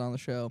Max was on the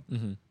show.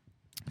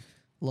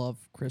 Love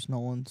Chris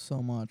Nolan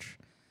so much.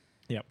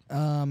 Yep.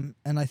 And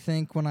I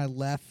think when I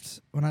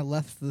left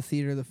the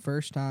theater the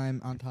first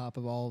time, on top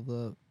of all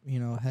the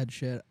head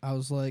shit, I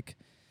was like,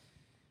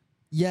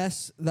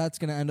 yes, that's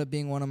gonna end up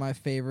being one of my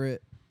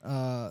favorite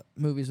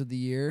movies of the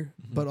year,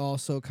 but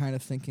also kind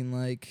of thinking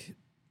like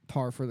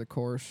par for the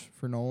course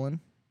for Nolan.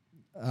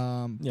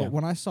 But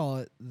when I saw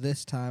it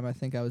this time, I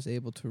think I was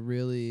able to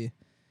really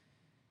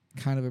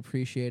kind of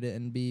appreciate it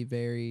and be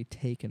very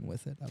taken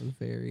with it. I was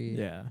very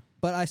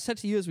But I said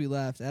to you as we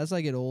left, as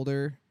I get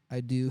older, I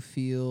do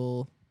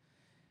feel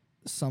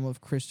some of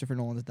Christopher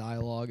Nolan's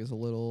dialogue is a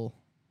little,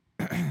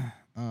 I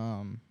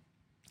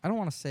don't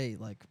want to say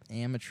like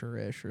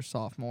amateurish or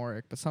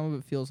sophomoric, but some of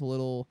it feels a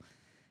little,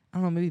 I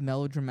don't know, maybe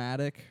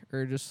melodramatic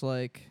or just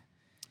like,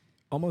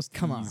 almost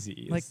come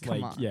easy. on. Like,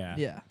 come on.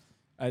 Yeah.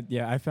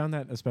 I found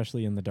that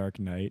especially in The Dark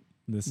Knight.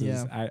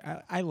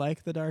 I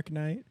like The Dark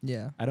Knight.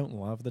 Yeah. I don't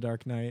love The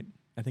Dark Knight.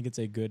 I think it's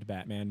a good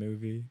Batman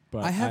movie,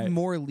 but I have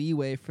more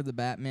leeway for the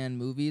Batman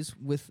movies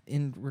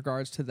in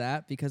regards to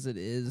that because it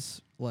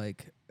is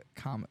like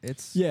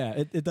it's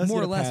it does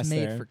more get or less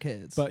made there, for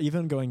kids. But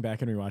even going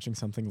back and rewatching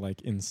something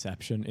like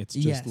Inception, it's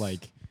just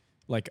like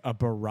a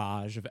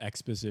barrage of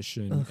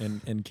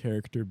exposition and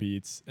character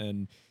beats,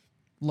 and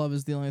love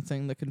is the only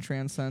thing that can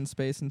transcend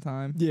space and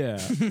time. Yeah.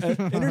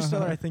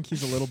 Interstellar, I think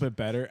he's a little bit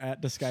better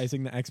at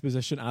disguising the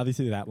exposition.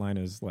 Obviously, that line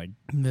is like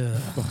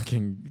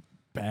fucking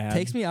bad.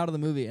 Takes me out of the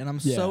movie, and I'm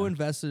so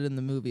invested in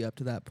the movie up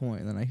to that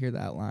point, and then I hear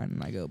that line,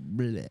 and I go,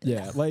 bleh.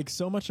 Yeah, like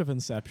so much of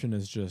Inception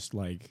is just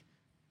like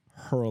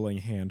hurling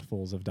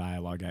handfuls of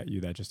dialogue at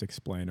you that just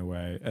explain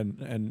away.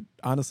 And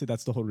honestly,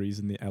 that's the whole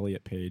reason the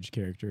Elliot Page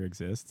character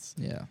exists.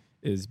 Yeah.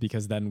 Is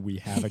because then we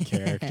have a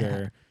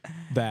character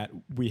that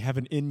we have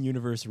an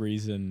in-universe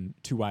reason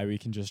to why we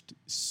can just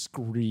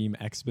scream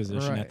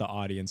exposition at the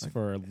audience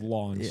for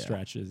long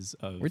stretches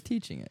of. We're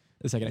teaching it.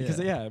 A second,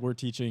 because we're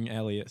teaching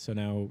Elliot, so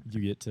now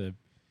you get to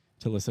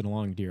listen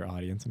along, dear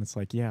audience, and it's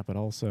like, but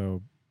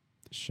also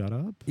shut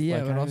up.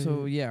 Yeah, but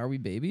also, are we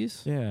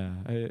babies? Yeah,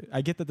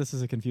 I get that this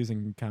is a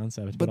confusing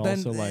concept, but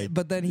also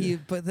but then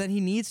he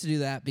needs to do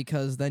that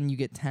because then you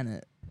get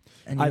Tenet.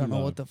 And you don't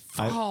know what the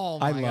oh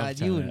my god,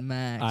 Tenet. you and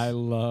Max. I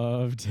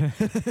loved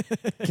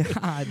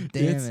God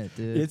damn it,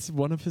 dude. It's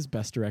one of his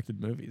best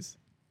directed movies.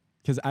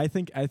 Because I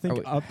think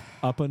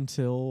up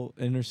until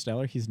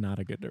Interstellar, he's not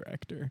a good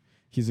director.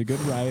 He's a good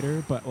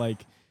writer, but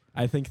like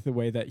I think the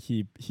way that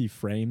he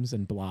frames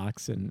and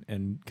blocks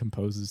and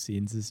composes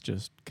scenes is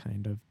just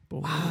kind of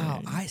boring.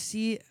 Wow, I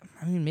see.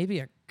 I mean,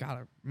 maybe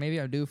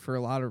I do for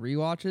a lot of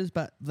rewatches,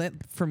 but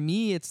for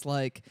me, it's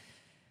like,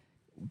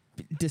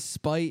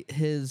 despite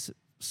his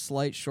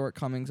slight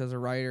shortcomings as a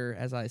writer,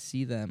 as I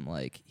see them,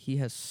 like he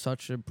has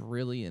such a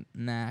brilliant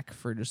knack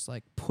for just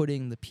like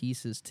putting the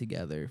pieces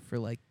together, for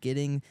like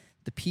getting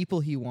the people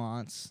he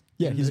wants.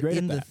 Yeah, he's great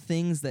at that. The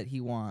things that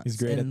he wants. He's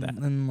great at that.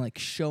 And like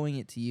showing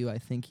it to you, I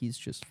think he's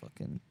just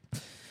fucking.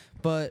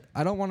 But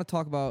I don't want to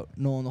talk about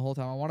Nolan the whole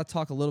time. I want to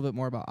talk a little bit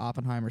more about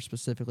Oppenheimer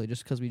specifically,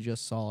 just because we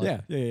just saw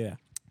it. Yeah.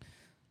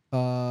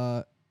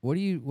 What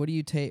do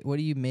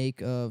you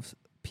make of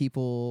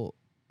people?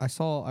 I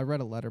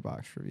read a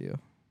Letterboxd review.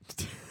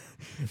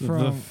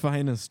 The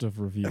finest of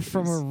reviews.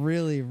 From a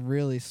really,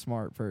 really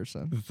smart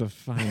person. The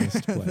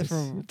finest place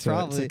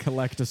to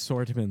collect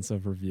assortments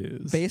of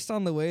reviews. Based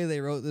on the way they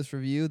wrote this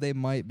review, they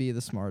might be the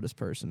smartest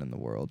person in the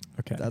world.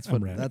 Okay, that's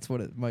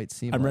what it might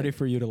seem. I'm like. ready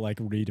for you to like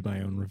read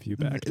my own review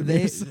back.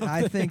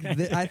 I think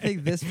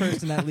this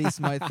person at least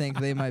might think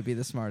they might be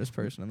the smartest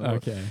person in the world.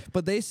 Okay,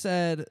 but they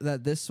said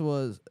that this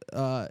was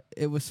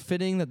it was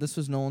fitting that this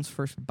was Nolan's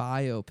first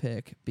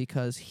biopic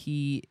because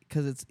he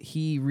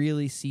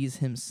really sees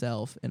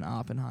himself in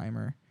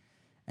Oppenheimer,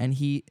 and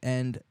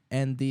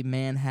the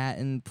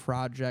Manhattan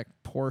Project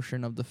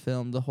portion of the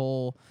film, the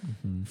whole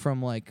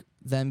from like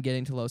them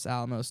getting to Los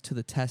Alamos to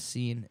the test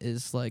scene,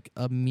 is like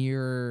a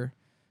mirror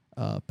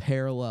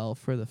parallel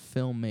for the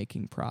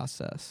filmmaking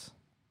process.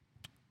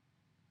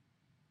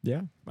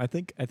 Yeah, I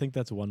think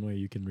that's one way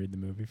you can read the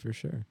movie for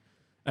sure.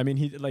 I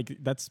mean,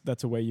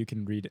 that's a way you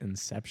can read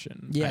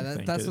Inception. Yeah,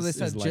 that's what they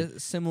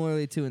said.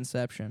 Similarly to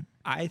Inception,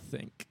 I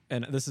think,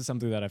 and this is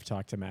something that I've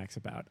talked to Max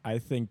about. I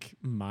think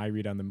my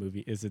read on the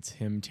movie is it's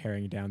him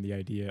tearing down the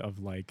idea of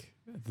like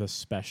the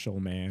special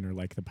man or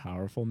like the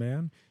powerful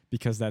man,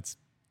 because that's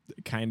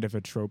kind of a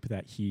trope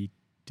that he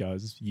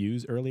does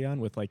use early on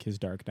with like his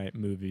Dark Knight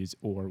movies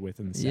or with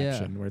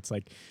Inception, where it's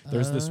like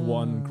there's this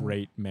one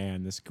great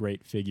man, this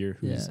great figure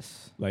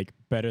who's like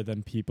better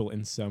than people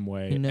in some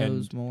way. He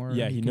knows more.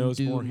 Yeah, he knows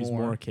more. He's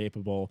more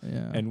capable,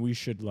 and we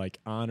should like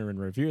honor and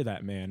revere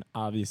that man.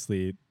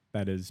 Obviously,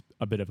 that is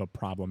a bit of a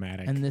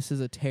problematic. And this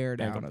is a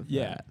teardown of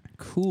that.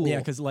 Cool. Yeah,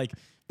 because like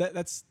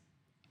that's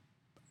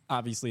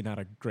obviously not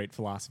a great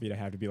philosophy to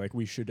have, to be like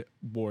we should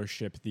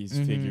worship these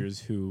figures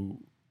who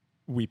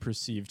we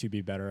perceive to be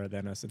better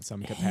than us in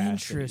some capacity.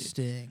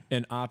 Interesting.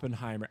 And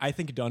Oppenheimer, I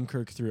think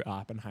Dunkirk through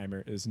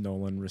Oppenheimer is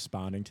Nolan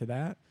responding to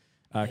that.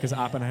 Because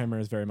Oppenheimer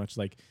is very much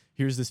like,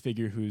 here's this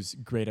figure who's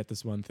great at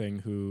this one thing,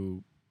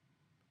 who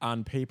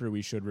on paper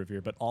we should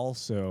revere, but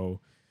also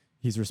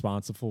he's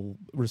responsible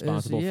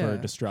for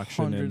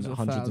destruction and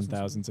hundreds and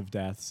thousands of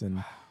deaths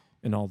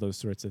and all those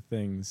sorts of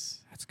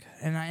things. That's good.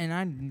 And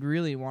I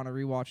really want to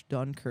rewatch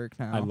Dunkirk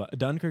now.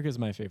 Dunkirk is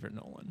my favorite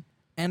Nolan.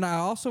 And I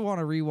also want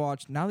to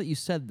rewatch, now that you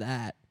said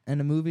that, and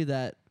a movie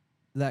that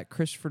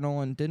Christopher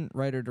Nolan didn't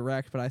write or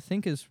direct, but I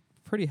think is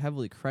pretty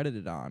heavily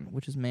credited on,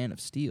 which is Man of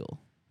Steel.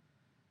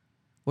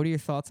 What are your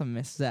thoughts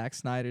on Zack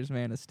Snyder's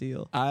Man of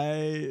Steel?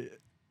 I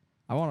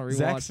want to rewatch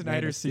Zack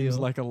Snyder seems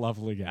like a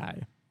lovely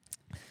guy.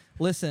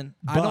 Listen,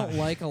 I don't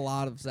like a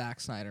lot of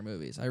Zack Snyder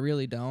movies. I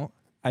really don't.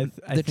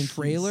 The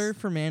trailer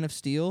for Man of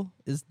Steel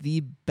is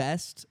the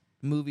best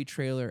movie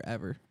trailer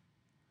ever.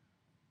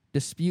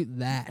 Dispute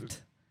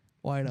that.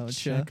 Why don't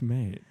you?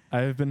 Checkmate.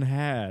 I've been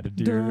had,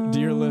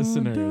 dear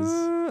listeners.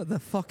 The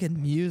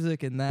fucking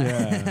music in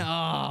that. Yeah.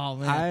 Oh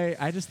man.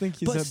 I just think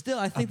still,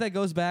 I think that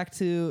goes back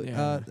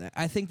to.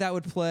 I think that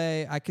would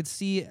play. I could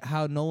see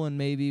how Nolan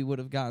maybe would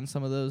have gotten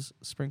some of those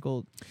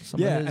sprinkled.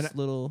 Some of his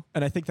little.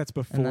 And I think that's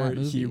before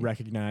he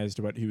recognized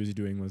what he was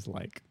doing was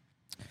like.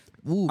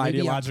 Ooh,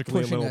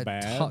 ideologically a little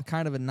bad.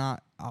 Kind of a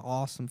not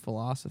awesome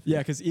philosophy. Yeah,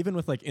 because even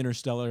with like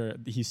Interstellar,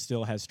 he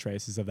still has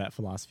traces of that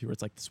philosophy where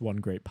it's like this one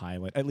great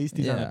pilot. At least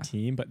he's on a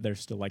team, but there's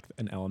still like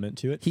an element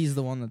to it. He's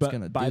the one that's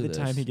going to do by the this.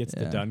 time he gets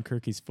to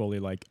Dunkirk, he's fully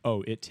like,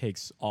 oh, it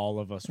takes all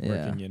of us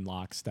working in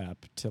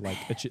lockstep to like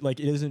achieve. Like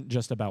it isn't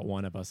just about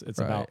one of us. It's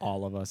about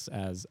all of us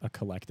as a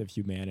collective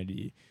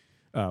humanity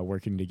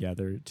working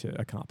together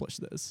to accomplish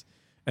this.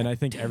 And I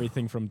think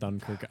everything from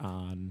Dunkirk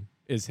on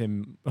is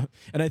him,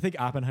 and I think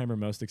Oppenheimer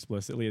most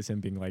explicitly is him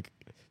being like,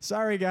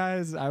 sorry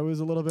guys, I was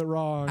a little bit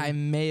wrong. I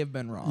may have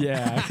been wrong.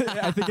 Yeah,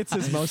 I think it's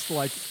his most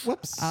like,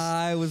 whoops.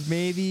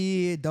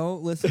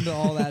 Don't listen to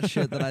all that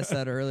shit that I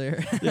said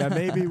earlier. Yeah,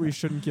 maybe we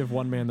shouldn't give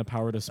one man the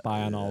power to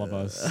spy on all of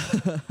us.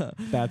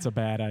 That's a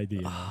bad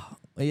idea.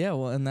 Yeah,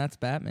 well, and that's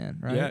Batman,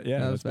 right?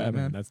 Yeah, that's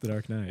Batman. That's The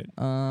Dark Knight.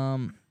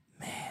 Man,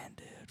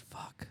 dude,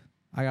 fuck.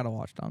 I gotta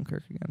watch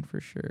Dunkirk again for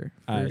sure.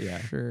 Love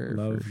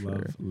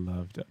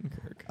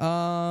Dunkirk.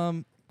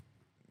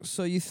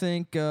 So you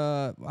think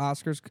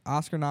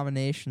Oscar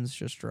nominations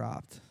just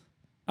dropped?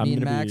 Me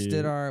and Max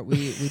did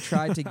we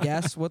tried to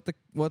guess what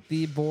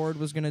the board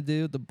was gonna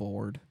do. The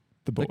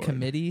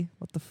committee.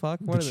 What the fuck?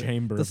 The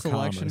Chamber of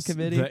Selection Commerce.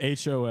 Committee. The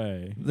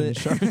HOA.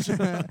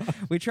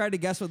 We tried to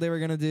guess what they were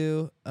gonna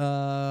do.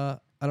 I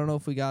don't know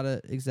if we got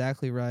it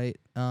exactly right.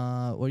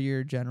 What are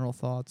your general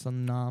thoughts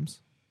on the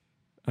noms?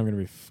 I'm going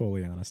to be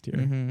fully honest here.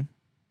 Mm-hmm.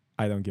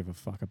 I don't give a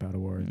fuck about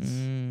awards.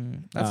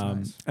 That's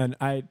nice. And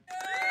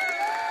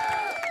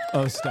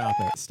oh, stop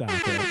it.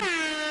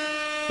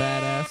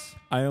 Badass.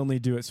 I only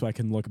do it so I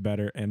can look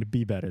better and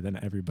be better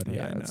than everybody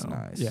I know. That's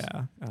nice.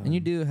 Yeah. And you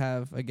do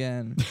have,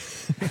 again,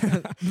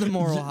 the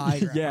moral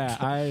high ground.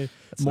 Yeah,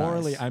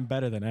 morally, nice. I'm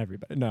better than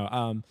everybody.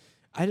 No,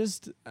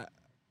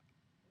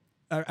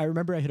 I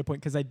remember I hit a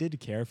point because I did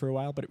care for a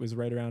while, but it was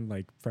right around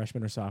like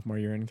freshman or sophomore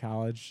year in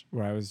college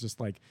where I was just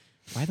like,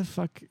 why the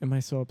fuck am I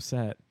so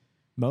upset?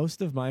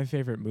 Most of my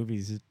favorite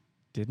movies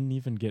didn't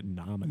even get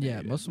nominated.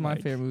 Yeah, most of my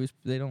favorite movies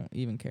they don't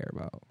even care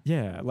about.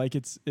 Yeah, like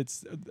it's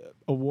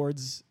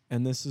awards,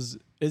 and this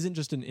isn't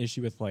just an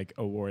issue with like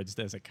awards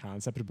as a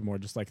concept, but more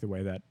just like the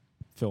way that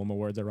film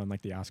awards are run,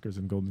 like the Oscars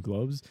and Golden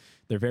Globes.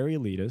 They're very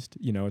elitist.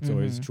 You know, it's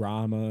always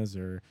dramas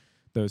or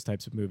those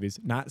types of movies.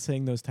 Not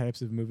saying those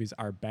types of movies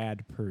are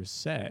bad per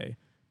se,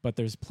 but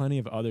there's plenty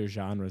of other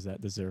genres that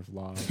deserve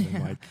love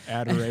and like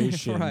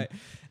adoration. Right.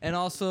 And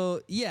also,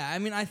 I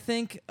mean, I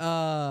think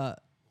the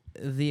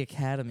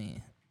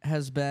Academy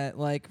has been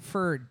like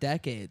for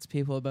decades,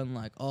 people have been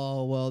like,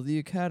 oh, well, the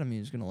Academy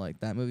is going to like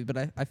that movie.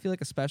 But I feel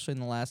like especially in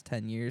the last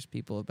 10 years,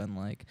 people have been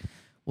like,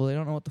 well, they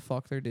don't know what the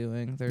fuck they're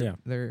doing.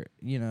 They're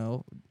you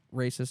know,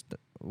 racist,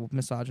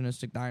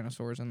 misogynistic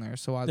dinosaurs in there.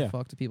 So why the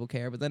fuck do people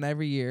care? But then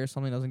every year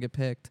something doesn't get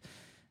picked.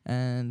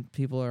 And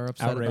people are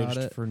upset outraged about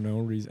it for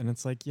no reason. And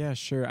it's like, yeah,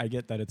 sure, I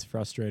get that it's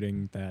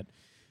frustrating that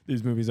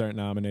these movies aren't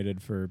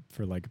nominated for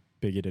like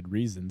bigoted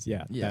reasons.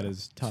 Yeah, that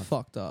is tough. It's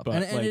fucked up.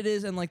 But and it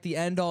is, and like the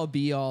end all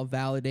be all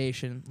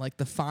validation, like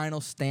the final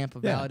stamp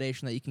of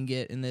validation that you can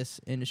get in this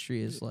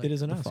industry is like it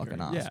is an Oscar.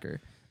 fucking Oscar.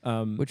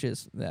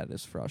 That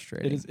is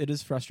frustrating. It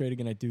is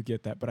frustrating, and I do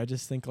get that. But I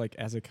just think like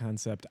as a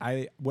concept,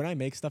 when I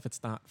make stuff,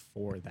 it's not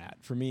for that.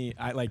 For me,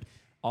 I like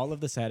all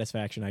of the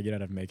satisfaction I get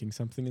out of making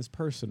something is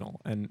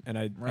personal, and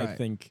I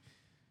think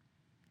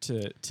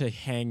to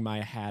hang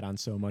my hat on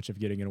so much of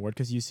getting an award,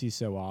 because you see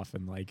so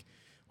often like,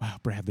 wow,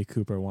 Bradley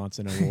Cooper wants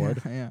an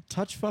award.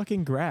 Touch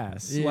fucking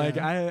grass. Yeah. Like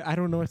I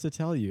don't know what to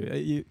tell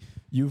you.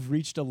 You've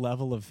reached a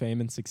level of fame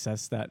and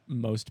success that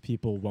most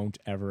people won't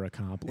ever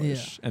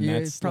accomplish. And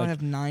that's probably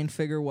have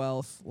 9-figure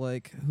wealth.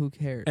 Like, who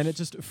cares? And it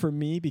just, for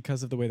me,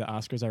 because of the way the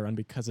Oscars are run,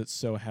 because it's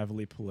so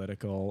heavily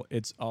political,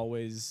 it's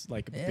always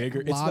like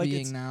bigger.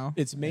 Lobbying it's like now.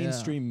 It's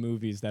mainstream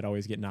movies that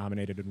always get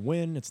nominated and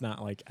win. It's not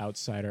like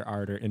outsider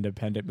art or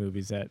independent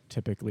movies that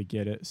typically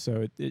get it.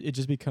 So it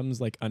just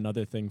becomes like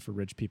another thing for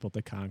rich people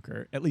to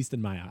conquer, at least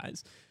in my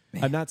eyes.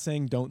 Man. I'm not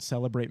saying don't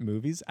celebrate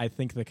movies. I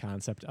think the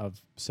concept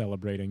of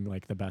celebrating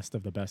like the best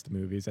of the best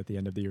movies at the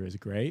end of the year is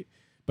great.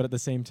 But at the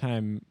same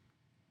time,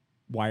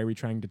 why are we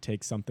trying to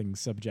take something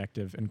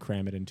subjective and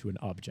cram it into an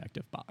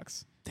objective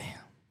box? Damn.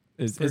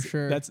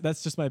 Sure.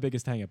 That's just my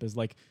biggest hang up is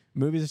like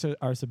movies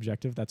are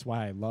subjective. That's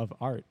why I love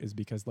art, is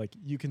because like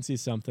you can see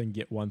something,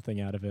 get one thing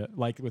out of it.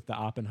 Like with the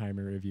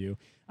Oppenheimer review,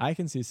 I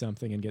can see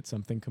something and get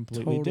something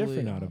completely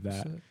different out of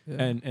that.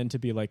 Yeah. And to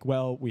be like,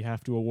 well, we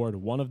have to award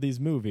one of these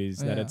movies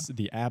that it's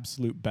the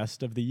absolute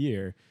best of the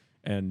year,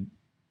 and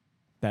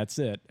that's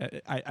it.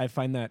 I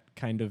find that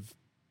kind of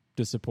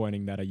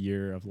disappointing that a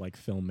year of like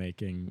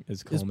filmmaking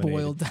is It's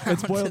boiled down.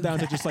 It's boiled down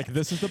to just like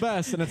this is the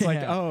best, and it's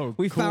like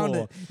we cool. found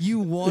it. You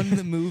won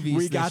the movies.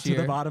 We got year.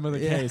 to the bottom of the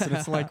case, and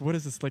it's like, what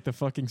is this, like the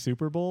fucking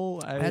Super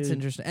Bowl? That's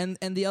interesting.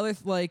 And the other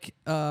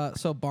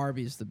so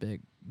Barbie's the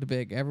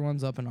big.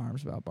 Everyone's up in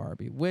arms about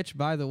Barbie. Which,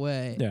 by the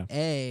way,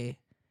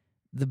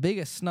 the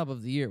biggest snub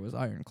of the year was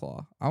Iron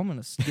Claw. I'm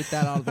gonna get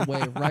that out of the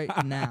way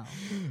right now.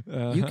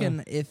 You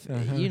can, if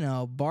you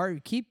know,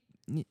 Barbie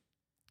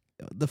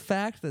the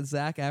fact that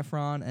Zac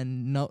Efron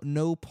and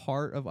no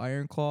part of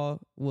Iron Claw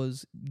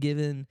was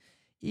given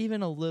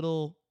even a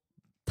little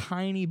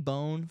tiny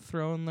bone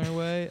thrown their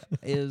way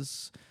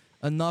is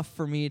enough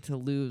for me to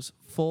lose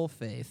full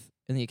faith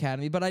in the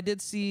Academy. But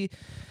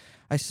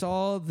I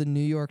saw the New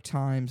York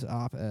Times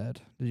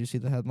op-ed. Did you see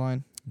the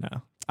headline?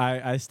 No.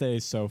 I stay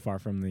so far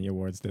from the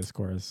awards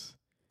discourse.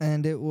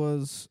 And it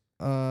was,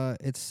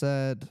 it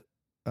said,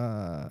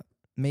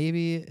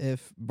 maybe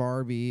if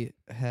Barbie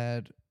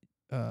had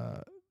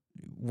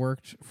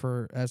worked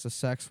as a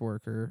sex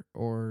worker,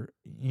 or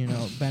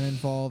been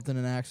involved in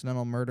an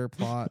accidental murder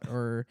plot,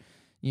 or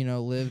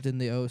lived in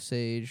the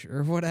Osage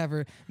or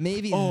whatever,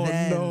 maybe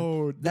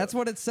that's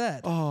what it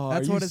said.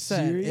 That's what it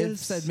said.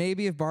 Serious? It said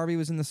maybe if Barbie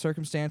was in the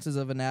circumstances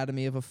of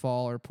Anatomy of a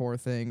Fall or Poor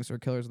Things or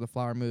Killers of the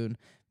Flower Moon,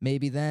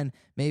 maybe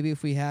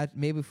if we had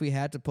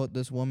to put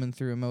this woman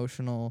through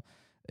emotional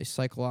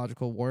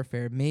psychological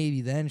warfare,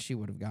 maybe then she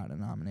would have gotten a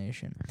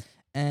nomination.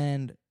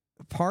 And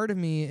part of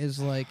me is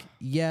like,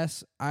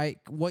 yes,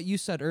 what you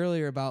said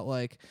earlier about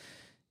like,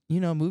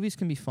 movies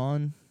can be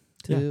fun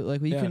too. Like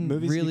we can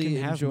really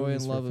enjoy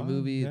and love a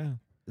movie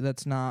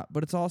that's not,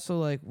 but it's also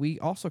like, we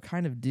also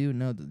kind of do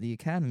know that the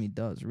Academy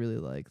does really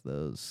like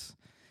those,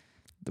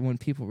 when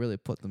people really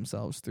put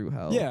themselves through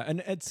hell. Yeah,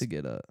 and it's to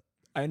get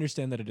I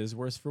understand that it is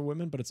worse for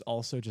women, but it's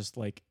also just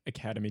like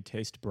Academy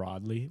taste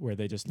broadly, where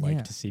they just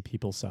like to see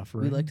people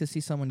suffering. We like to see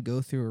someone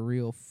go through a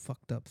real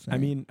fucked up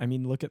thing. I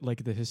mean, look at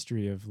like the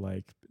history of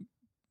like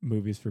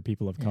movies for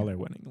people of color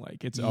winning.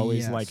 Like it's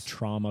always like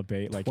trauma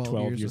bait, like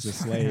 12 Years a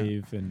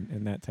Slave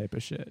and that type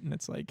of shit. And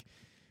it's like,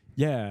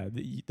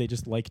 they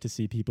just like to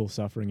see people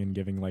suffering and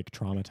giving like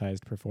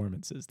traumatized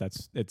performances.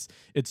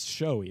 It's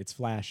showy, it's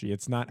flashy.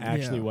 It's not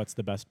actually what's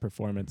the best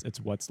performance. It's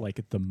what's like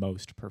the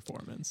most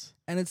performance.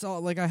 And it's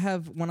all like,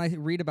 when I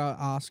read about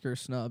Oscar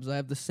snubs, I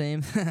have the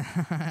same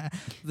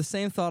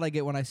thought I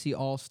get when I see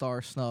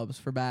all-star snubs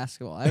for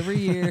basketball. Every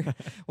year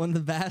when the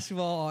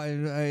basketball,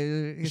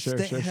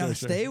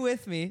 stay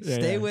with me.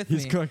 Stay with me.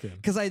 He's cooking.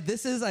 Because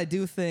I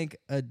do think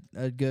a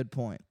good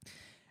point.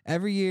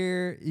 Every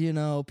year,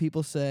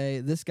 people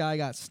say this guy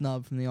got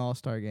snubbed from the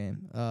All-Star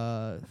game.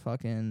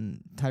 Fucking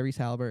Tyrese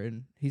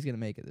Halliburton, he's gonna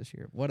make it this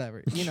year.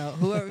 Whatever,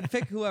 whoever,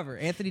 pick whoever.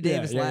 Anthony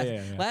Davis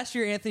last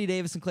year. Anthony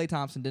Davis and Klay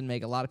Thompson didn't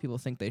make it. A lot of people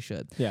think they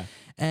should. Yeah.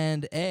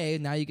 And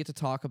now you get to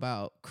talk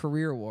about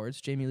career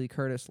awards. Jamie Lee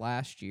Curtis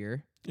last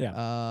year.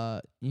 Yeah.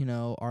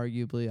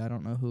 Arguably, I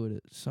don't know who it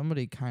is.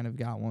 Somebody kind of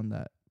got one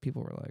that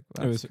people were like,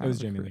 well, it was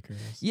Jamie Lee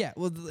Curtis. Yeah,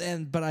 well,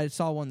 but I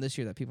saw one this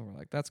year that people were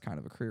like, that's kind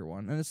of a career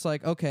one. And it's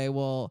like, okay,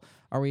 well,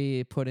 are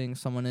we putting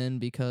someone in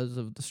because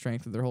of the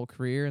strength of their whole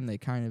career and they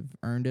kind of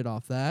earned it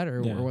off that,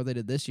 or what they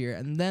did this year?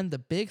 And then the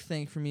big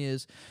thing for me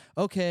is,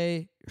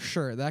 okay,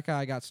 sure, that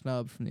guy got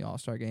snubbed from the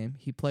All-Star game.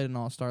 He played an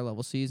All-Star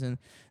level season.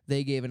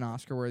 They gave an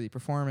Oscar-worthy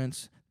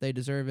performance. They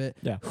deserve it.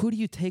 Yeah. Who do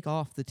you take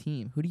off the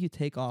team? Who do you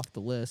take off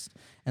the list?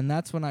 And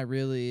that's when I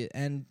really,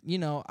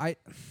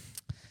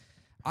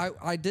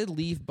 I did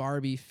leave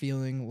Barbie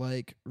feeling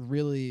like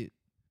really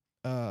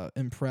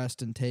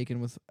impressed and taken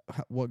with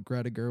what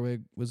Greta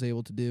Gerwig was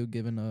able to do,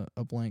 given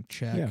a blank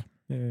check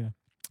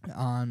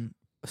on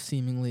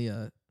seemingly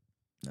a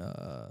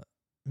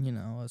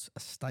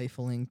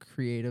stifling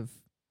creative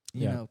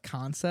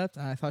concept.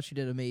 And I thought she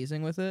did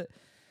amazing with it.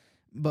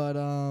 But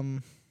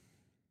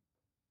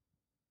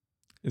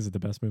is it the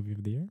best movie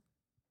of the year?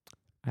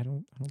 I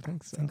don't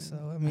think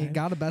so. I mean, it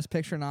got a Best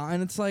Picture now,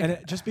 and it's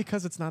like, just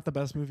because it's not the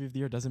best movie of the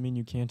year doesn't mean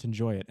you can't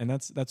enjoy it. And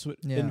that's what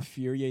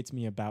infuriates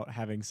me about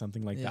having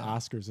something like the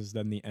Oscars, is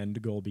then the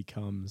end goal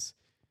becomes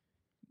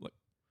like,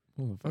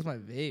 that's my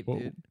vape,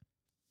 dude.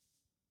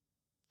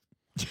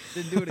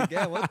 Didn't do it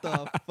again. What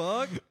the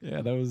fuck?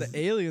 Yeah, that was the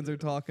aliens are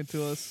talking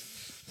to us.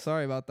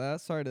 Sorry about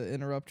that. Sorry to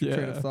interrupt your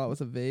train of thought with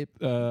a vape.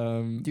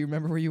 Do you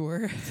remember where you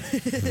were? You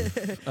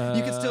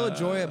can still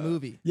enjoy a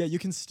movie. Yeah, you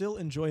can still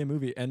enjoy a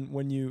movie. And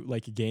when you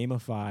like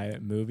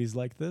gamify movies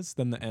like this,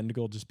 then the end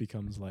goal just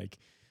becomes like,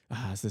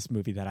 is this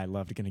movie that I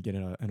loved going to get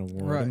an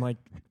award? Right. And like,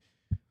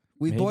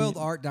 we boiled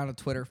art down to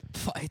Twitter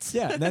fights.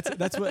 Yeah, and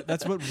that's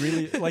what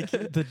really, like,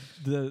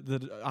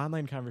 the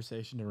online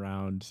conversation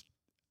around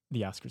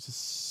the Oscars is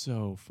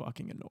so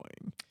fucking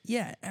annoying.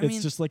 Yeah,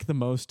 it's just like the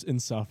most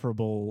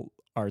insufferable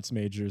arts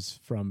majors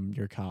from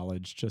your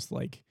college just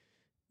like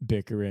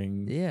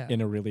bickering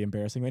in a really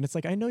embarrassing way. And it's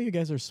like, I know you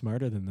guys are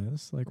smarter than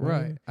this. Like,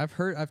 right.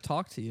 I've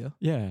talked to you.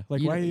 Yeah.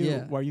 Like, why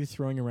are you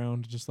throwing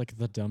around just like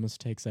the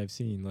dumbest takes I've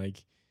seen?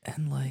 Like,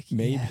 and like,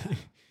 maybe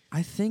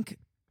I think,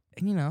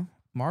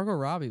 Margot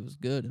Robbie was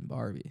good in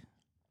Barbie.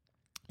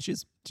 she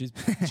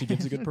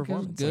gives a good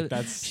performance. Good.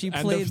 Like, that's she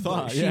end played of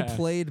thought. she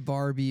played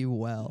Barbie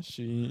well.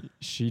 She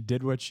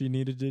did what she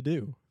needed to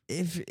do.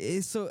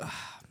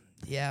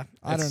 Yeah,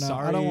 I don't know.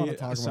 I don't want to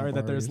talk about Sorry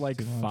that there's Barbies like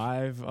too much.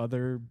 5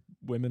 other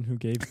women who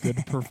gave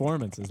good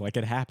performances. Like,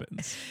 it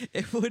happens.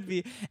 It would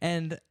be,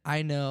 and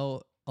I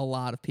know a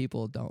lot of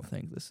people don't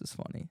think this is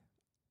funny.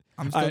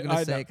 I'm still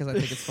gonna say it because I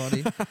think it's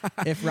funny.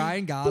 If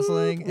Ryan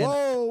Gosling,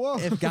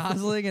 if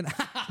Gosling and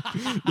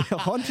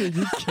Hunter,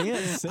 you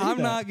can't say I'm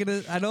that. not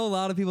gonna. I know a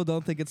lot of people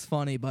don't think it's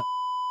funny, but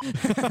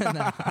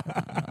no,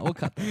 we'll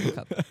cut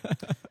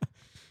that.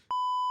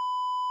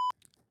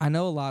 I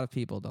know a lot of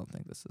people don't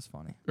think this is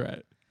funny.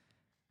 Right.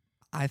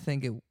 I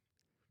think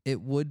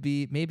it would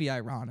be, maybe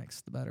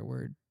ironic's the better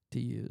word to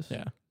use.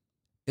 Yeah.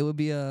 It would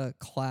be a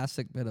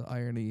classic bit of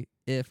irony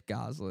if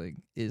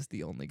Gosling is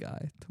the only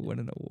guy to win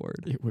an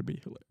award. It would be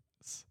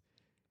hilarious.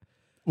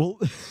 Well,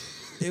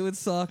 it would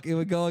suck. It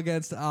would go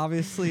against,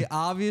 obviously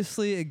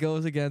it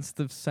goes against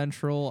the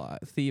central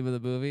theme of the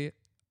movie.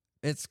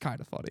 It's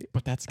kind of funny.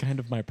 But that's kind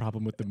of my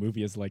problem with the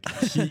movie is like,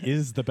 he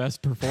is the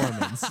best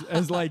performance.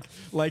 As like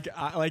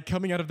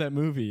coming out of that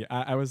movie,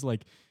 I was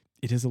like,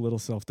 it is a little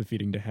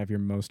self-defeating to have your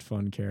most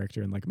fun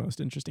character and like most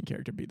interesting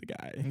character be the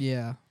guy.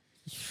 Yeah.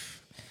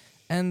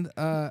 And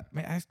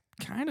I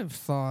kind of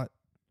thought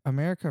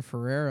America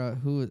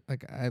Ferrera, who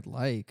like I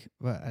like,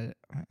 but I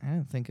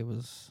didn't think it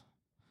was.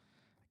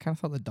 I kind of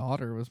thought the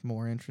daughter was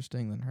more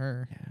interesting than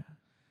her. Yeah.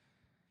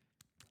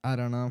 I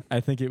don't know.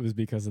 I think it was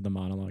because of the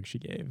monologue she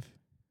gave.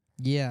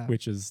 Yeah.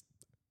 Which is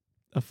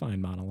a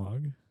fine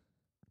monologue.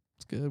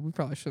 It's good. We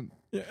probably shouldn't.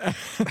 Yeah.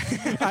 We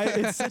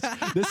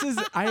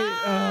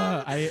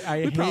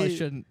probably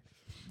shouldn't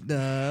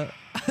going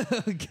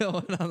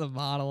on the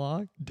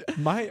monologue.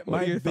 My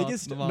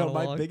biggest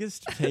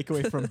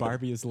takeaway from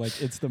Barbie is like,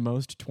 it's the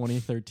most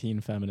 2013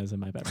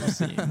 feminism I've ever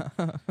seen.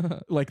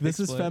 Like, this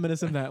is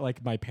feminism that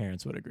like my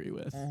parents would agree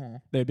with.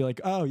 They'd be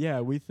like, oh yeah,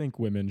 we think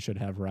women should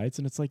have rights,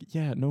 and it's like,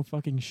 yeah, no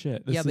fucking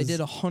shit. They did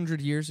 100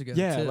 years ago.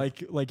 Yeah,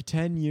 too. like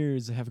 10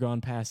 years have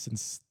gone past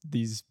since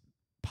these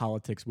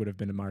politics would have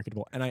been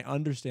marketable. And I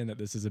understand that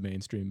this is a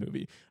mainstream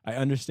movie. I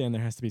understand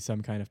there has to be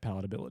some kind of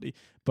palatability,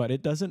 but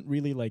it doesn't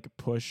really like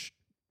push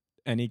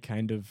any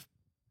kind of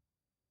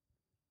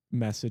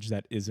message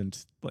that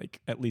isn't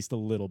like at least a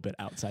little bit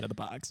outside of the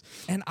box.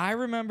 And I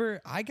remember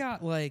I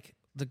got like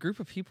the group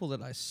of people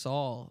that I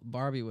saw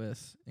Barbie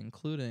with,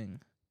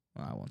 including,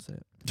 well, I won't say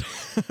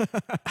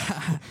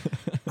it.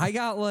 I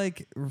got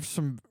like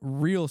some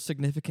real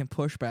significant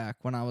pushback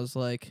when I was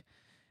like,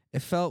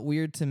 it felt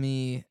weird to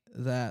me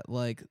that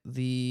like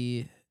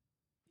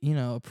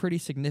a pretty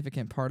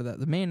significant part of that,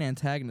 the main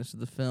antagonist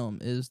of the film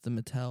is the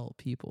Mattel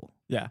people.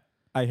 Yeah.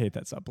 I hate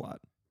that subplot.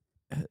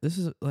 This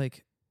is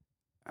like,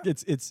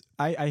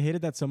 I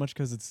hated that so much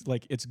because it's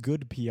like, it's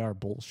good PR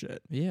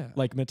bullshit. Yeah.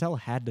 Like, Mattel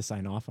had to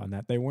sign off on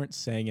that. They weren't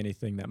saying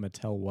anything that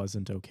Mattel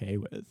wasn't okay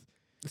with.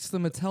 It's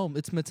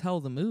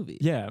Mattel the movie.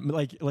 Yeah.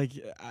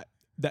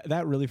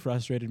 That really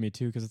frustrated me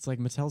too, because it's like,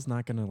 Mattel's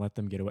not going to let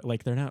them get away.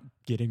 Like, they're not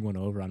getting one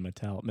over on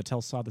Mattel.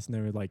 Mattel saw this and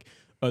they were like,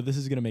 oh, this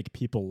is going to make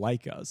people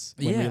like us.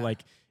 When we like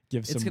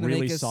give some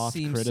really soft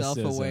criticism.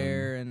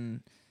 Self-aware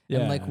and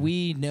like,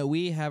 we know,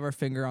 we have our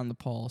finger on the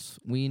pulse.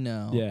 We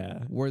know.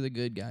 Yeah. We're the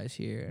good guys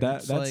here. And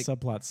that like,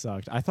 subplot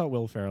sucked. I thought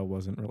Will Ferrell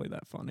wasn't really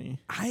that funny.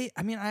 I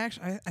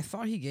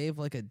thought he gave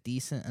like a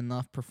decent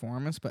enough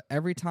performance, but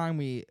every time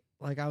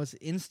I was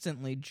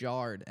instantly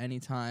jarred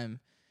anytime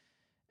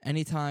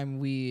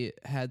we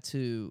had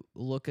to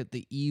look at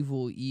the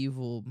evil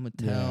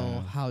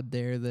Mattel, how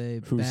dare they,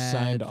 who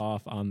signed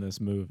off on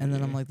this movie. And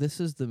then I'm like, this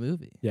is the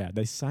movie. Yeah,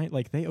 they signed,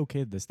 like, they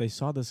okayed this. They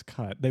saw this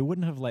cut. They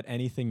wouldn't have let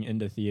anything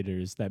into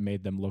theaters that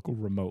made them look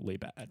remotely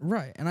bad.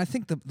 Right. And I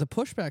think the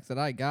pushback that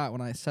I got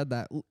when I said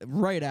that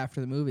right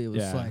after the movie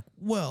was like,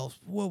 well,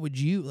 what would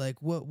you,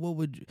 like, what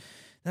would you...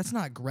 That's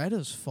not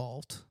Greta's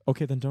fault.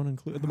 Okay, then don't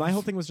include. My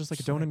whole thing was just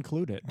like, don't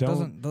include it. That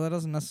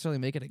doesn't necessarily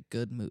make it a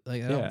good movie.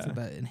 Like, I don't think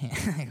that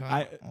enhances.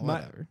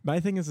 Whatever. My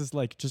thing is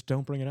like, just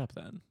don't bring it up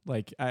then.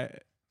 Like,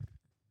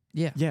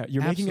 yeah,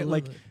 you're making it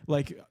like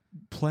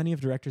plenty of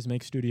directors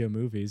make studio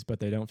movies, but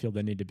they don't feel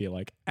they need to be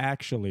like,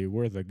 actually,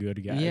 we're the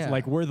good guys. Yeah.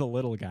 Like, we're the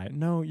little guy.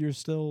 No, you're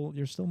still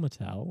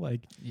Mattel.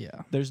 Like,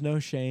 yeah, there's no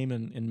shame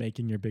in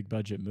making your big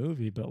budget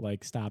movie, but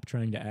like, stop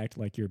trying to act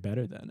like you're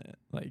better than it.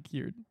 Like,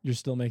 you're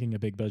still making a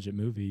big budget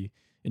movie,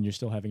 and you're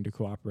still having to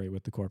cooperate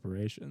with the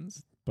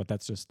corporations. But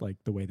that's just like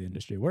the way the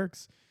industry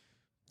works.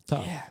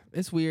 Tough. Yeah,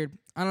 it's weird.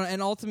 I don't know.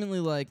 And ultimately,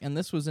 like, and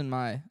this was in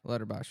my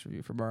Letterboxd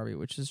review for Barbie,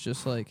 which is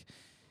just like,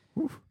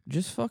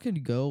 just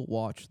fucking go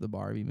watch the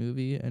Barbie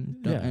movie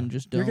and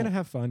just don't. You're gonna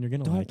have fun. You're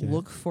gonna like it. Don't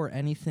look for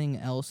anything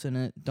else in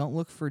it. Don't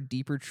look for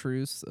deeper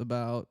truths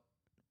about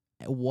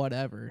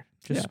whatever.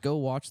 Just go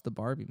watch the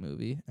Barbie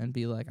movie and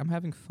be like, I'm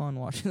having fun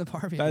watching the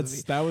Barbie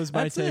movie. That was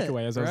my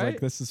takeaway. As I was like,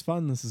 this is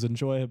fun. This is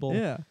enjoyable.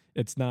 Yeah.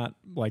 It's not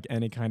like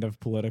any kind of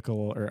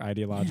political or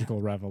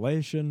ideological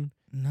revelation.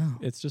 No.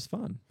 It's just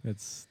fun.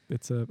 It's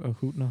a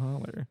hoot and a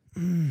holler.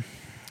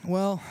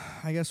 Well,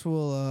 I guess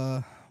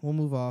we'll we'll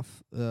move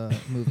off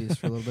movies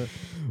for a little bit.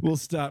 We'll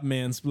stop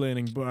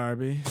mansplaining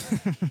Barbie.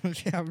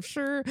 Yeah, I'm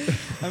sure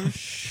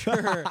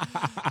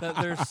that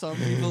there's some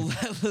people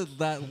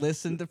that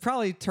listened to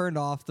probably turned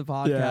off the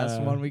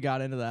podcast when we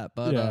got into that.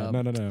 But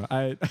no.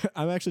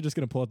 I'm actually just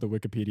gonna pull out the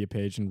Wikipedia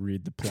page and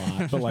read the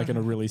plot, but like in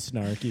a really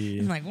snarky,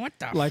 I'm like, what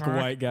the like fuck?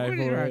 white guy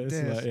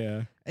voice.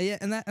 Yeah,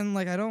 and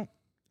like I don't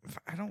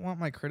want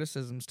my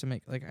criticisms to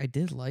make like I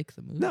did like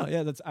the movie. No,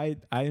 yeah,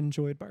 I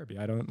enjoyed Barbie.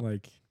 I don't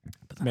like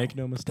make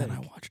no mistake. Then I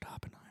watched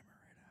Oppenheimer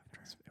right after.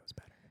 It was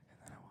better. And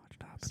then I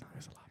watched Oppenheimer. It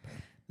was a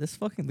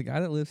lot better. The guy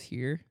that lives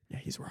here. Yeah,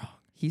 he's wrong.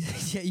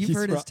 You've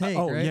heard his take,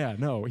 right? Yeah,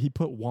 no, he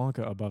put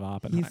Wonka above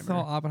Oppenheimer. He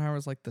thought Oppenheimer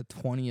was like the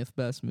 20th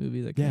best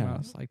movie that came out. I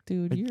was like,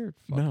 dude, you're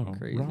fucking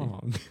crazy.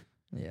 Wrong.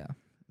 Yeah.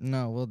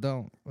 No, well,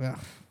 don't. Well,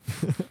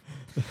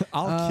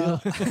 I'll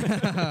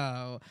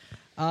kill.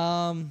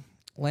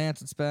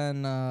 Lance, it's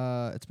been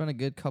a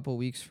good couple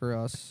weeks for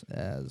us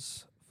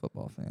as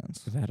football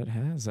fans. That it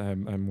has.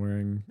 I'm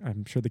wearing.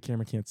 I'm sure the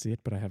camera can't see it,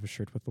 but I have a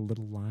shirt with a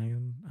little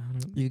lion on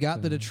it. You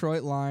got the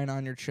Detroit Lion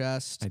on your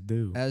chest. I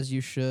do, as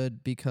you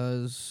should,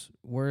 because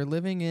we're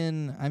living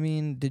in. I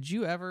mean, did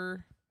you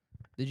ever?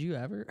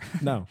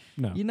 No.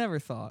 You never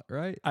thought,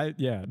 right?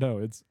 No.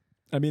 It's.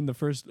 I mean, the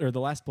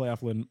last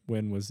playoff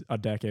win was a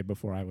decade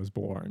before I was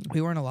born.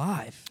 We weren't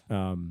alive.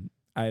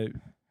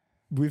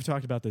 We've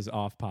talked about this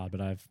off pod,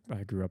 but I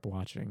grew up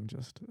watching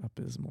just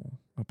abysmal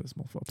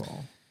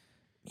football.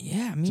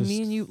 Yeah, I mean,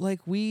 me and you, like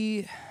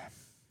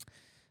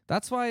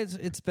that's why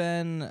it's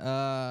been.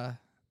 I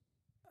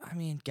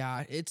mean,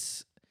 God,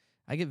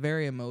 I get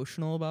very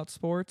emotional about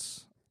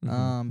sports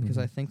because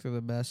I think they're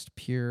the best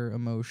pure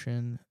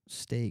emotion,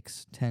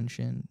 stakes,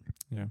 tension.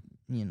 Yeah.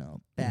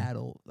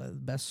 Battle, the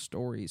best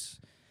stories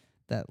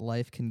that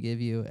life can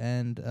give you.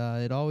 And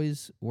it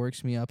always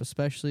works me up,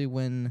 especially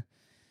when,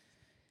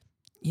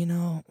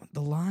 the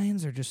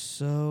Lions are just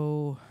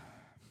so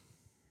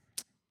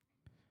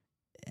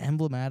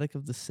emblematic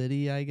of the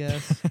city, I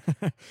guess,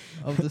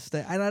 of the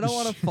state. And I don't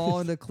want to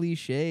fall into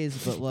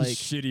cliches, but like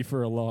shitty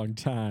for a long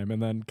time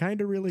and then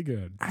kind of really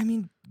good. I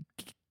mean,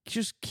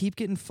 just keep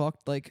getting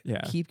fucked,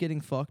 keep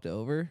getting fucked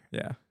over.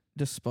 Yeah.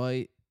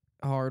 Despite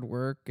hard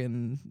work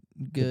and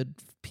good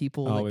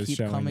people always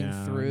that keep coming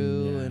out,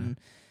 through and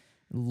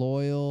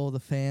loyal. The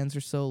fans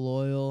are so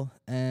loyal.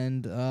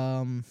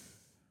 And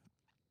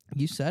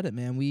you said it,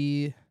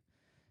 man.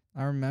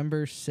 I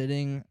remember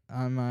sitting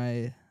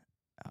on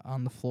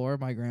the floor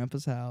of my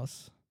grandpa's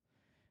house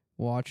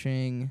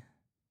watching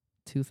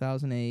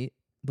 2008,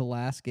 the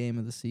last game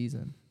of the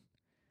season.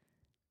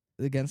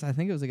 I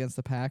think it was against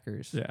the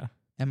Packers. Yeah.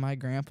 And my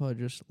grandpa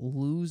just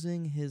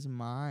losing his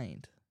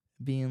mind,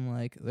 being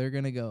like, they're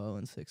going to go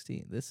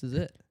 0-16. This is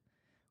it.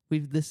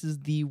 This is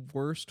the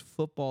worst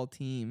football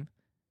team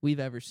we've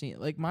ever seen.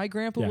 Like, my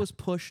grandpa was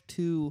pushed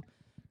to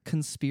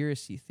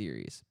conspiracy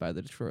theories by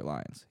the Detroit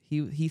Lions.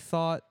 He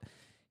thought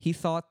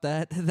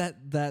that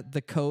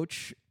the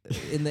coach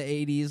in the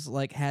 80s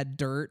like had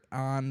dirt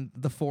on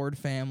the Ford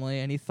family,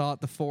 and he thought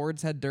the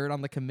Fords had dirt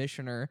on the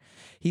commissioner.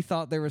 He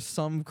thought there was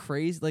some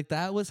crazy, like,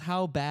 that was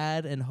how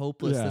bad and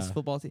hopeless this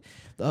football team.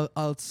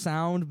 A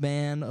sound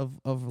man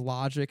of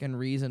logic and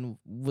reason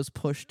was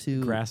pushed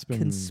to grasping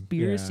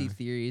conspiracy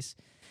theories.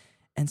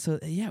 And so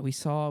we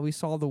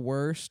saw the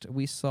worst.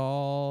 We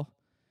saw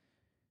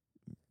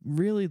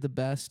really the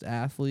best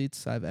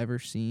athletes I've ever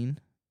seen.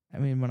 I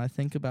mean, when I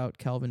think about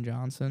Calvin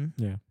Johnson,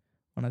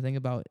 when I think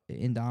about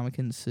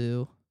Ndamukong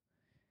Suh,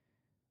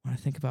 when I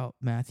think about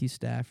Matthew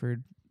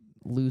Stafford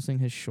losing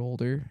his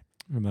shoulder,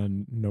 and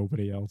then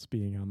nobody else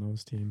being on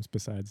those teams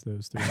besides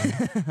those three.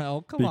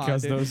 Oh, come on,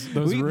 because those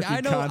rookie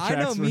contracts I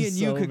know me and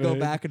you could go big.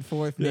 back and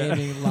forth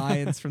naming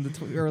Lions from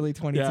the early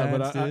 2010s. Yeah,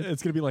 but dude.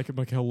 it's gonna be like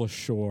Michael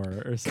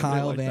LaShore or something.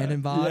 Kyle like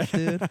Vanden Bosch,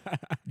 that. dude.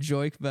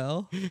 Joik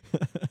Bell.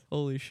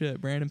 Holy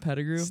shit. Brandon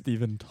Pettigrew.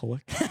 Stephen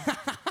Tulloch.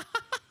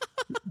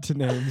 To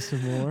name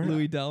some more.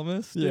 Louis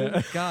Delmas. Dude.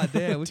 Yeah. God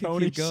damn, we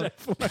Tony can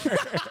keep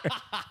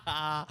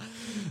going.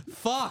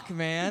 Fuck,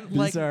 man.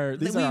 These are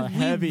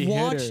heavy hitters. We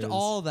watched hitters.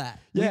 all that.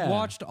 Yeah. We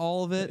watched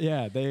all of it.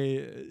 Yeah,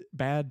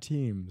 bad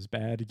teams,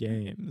 bad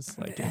games,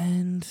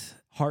 and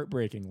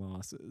heartbreaking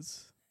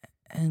losses.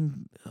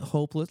 And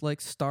hopeless,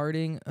 like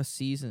starting a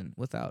season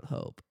without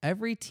hope.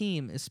 Every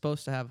team is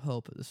supposed to have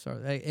hope at the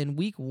start. In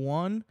week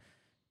 1,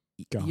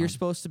 you're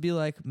supposed to be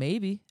like,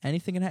 maybe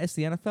anything can happen. It's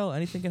the NFL.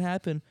 Anything can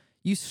happen.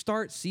 You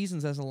start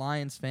seasons as a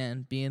Lions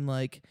fan being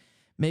like,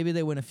 maybe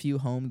they win a few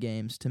home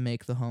games to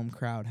make the home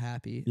crowd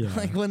happy. Yeah.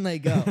 Like when they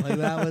go. Like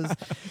that was,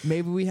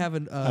 maybe we have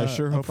I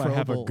sure hope I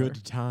have bowler. A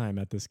good time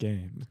at this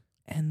game.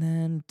 And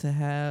then to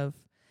have,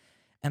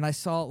 and I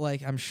saw,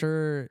 like, I'm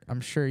sure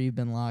you've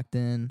been locked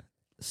in.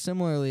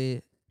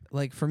 Similarly,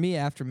 like for me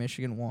after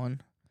Michigan won,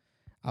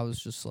 I was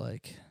just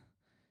like,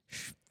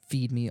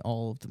 feed me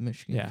all of the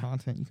Michigan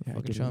content you can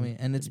fucking show me.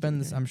 And it's been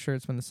this, I'm sure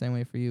it's been the same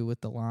way for you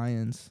with the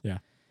Lions. Yeah.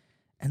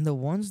 And the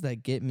ones that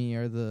get me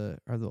are the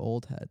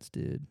old heads,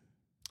 dude.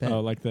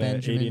 Like the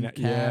Benjamin 89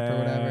 Cap or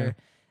whatever.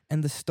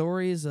 And the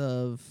stories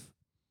of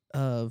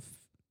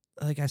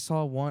like I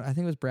saw one, I think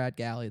it was Brad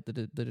Galley, the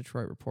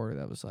Detroit reporter,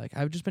 that was like,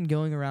 I've just been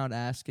going around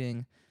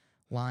asking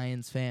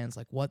Lions fans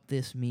like what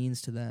this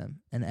means to them,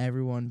 and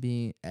everyone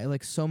being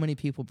like, so many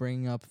people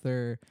bringing up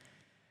their,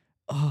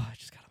 I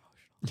just got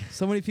emotional.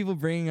 So many people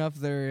bringing up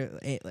their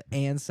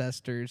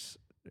ancestors,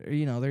 or,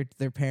 you know,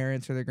 their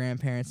parents or their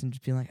grandparents, and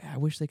just being like, I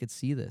wish they could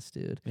see this,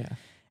 dude. Yeah.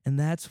 And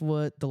that's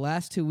what the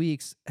last 2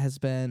 weeks has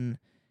been,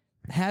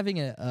 having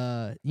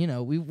a, you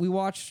know, we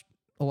watched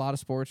a lot of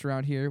sports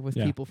around here with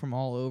people from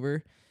all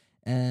over,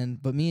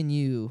 but me and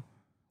you,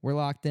 we're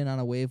locked in on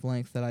a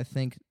wavelength that I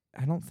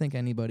don't think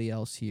anybody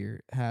else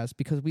here has,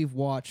 because we've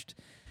watched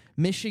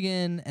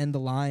Michigan and the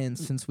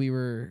Lions since we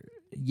were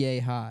yay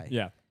high.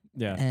 Yeah.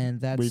 Yeah.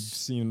 And we've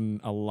seen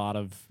a lot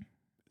of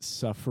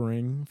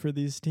suffering for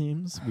these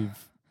teams.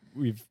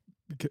 We've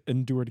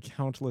endured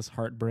countless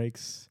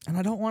heartbreaks. And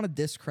I don't want to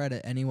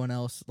discredit anyone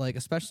else, like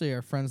especially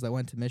our friends that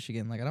went to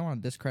Michigan. Like I don't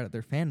want to discredit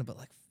their fandom, but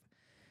like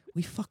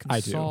we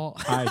fucking saw.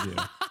 I do.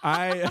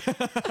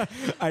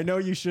 I know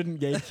you shouldn't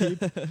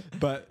gatekeep,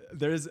 but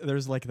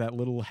there's like that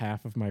little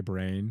half of my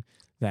brain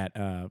that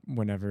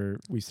whenever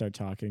we start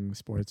talking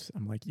sports,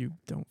 I'm like, you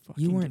don't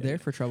fucking. You weren't get there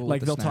it. for trouble.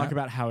 Like with they'll the snap. talk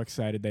about how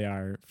excited they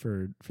are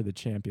for the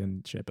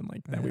championship and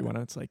like that we won.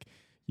 It's like,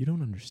 you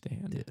don't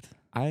understand. Dude.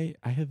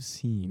 I've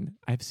seen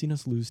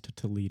us lose to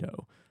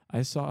Toledo.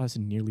 I saw us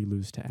nearly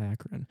lose to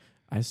Akron.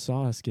 I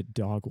saw us get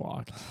dog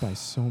walked by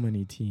so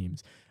many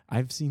teams.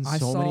 I've seen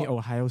so many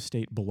Ohio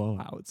State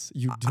blowouts.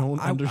 You don't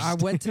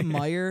understand. I went to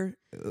Meyer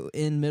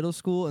in middle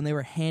school, and they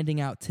were handing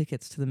out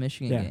tickets to the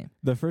Michigan game.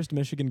 The first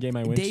Michigan game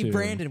I went to. Dave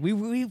Brandon.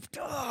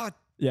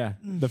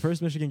 The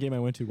first Michigan game I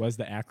went to was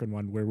the Akron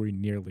one where we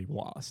nearly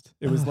lost.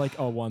 It was like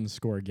a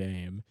 1-score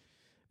game.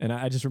 And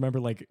I just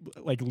remember like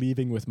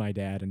leaving with my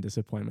dad in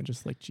disappointment,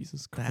 just like,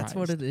 Jesus Christ. That's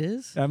what it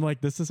is? I'm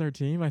like, this is our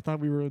team? I thought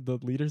we were the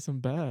leaders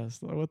and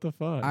best. What the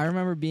fuck? I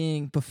remember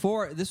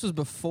this was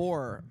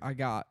before I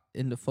got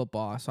into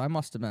football, so I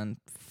must have been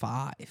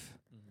 5.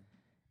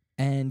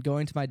 And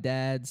going to my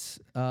dad's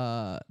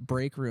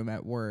break room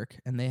at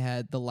work, and they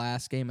had the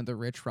last game of the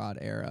Rich Rod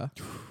era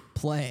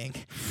playing.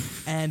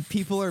 And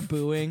people are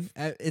booing.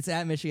 It's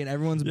at Michigan.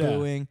 Everyone's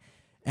booing.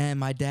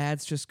 And my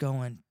dad's just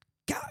going,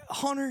 God,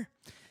 Hunter,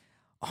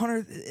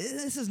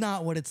 this is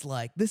not what it's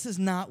like. This is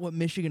not what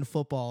Michigan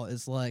football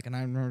is like. And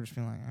I remember just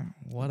being like,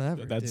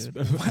 whatever, that's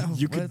dude.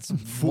 You could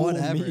fool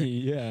me,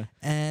 yeah.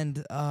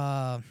 And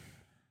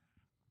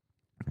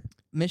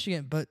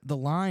Michigan, but the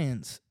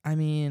Lions, I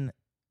mean,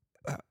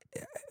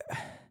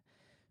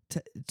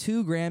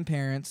 two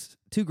grandfathers,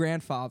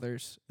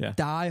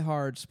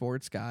 diehard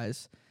sports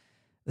guys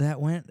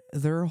that went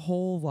their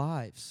whole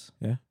lives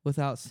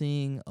without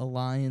seeing a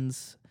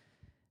Lions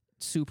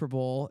Super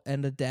Bowl,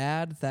 and a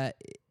dad that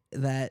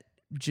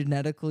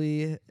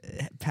genetically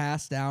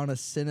passed down a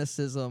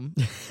cynicism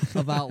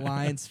about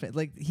Lions.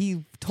 Like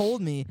he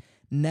told me,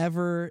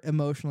 never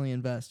emotionally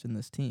invest in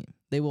this team.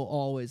 They will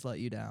always let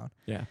you down.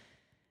 Yeah.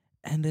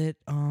 And it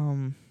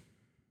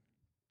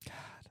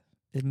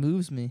it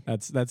moves me.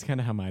 That's kind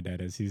of how my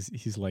dad is.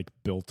 He's like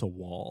built a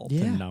wall to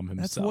numb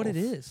himself. That's what it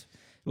is.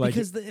 Like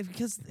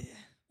because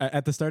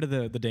at the start of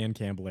the Dan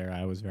Campbell era,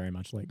 I was very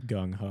much like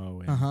gung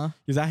ho,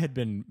 because I had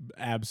been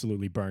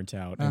absolutely burnt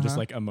out and just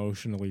like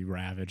emotionally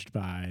ravaged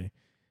by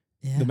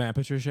the Matt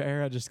Patricia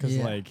era, just because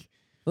like.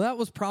 Well, that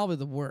was probably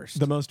the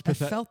worst. I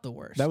felt the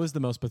worst. That was the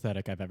most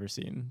pathetic I've ever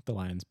seen the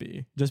Lions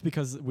be, just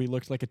because we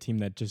looked like a team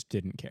that just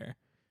didn't care.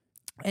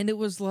 And it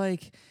was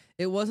like,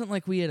 it wasn't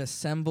like we had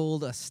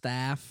assembled a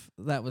staff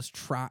that was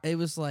it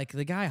was like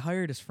the guy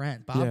hired his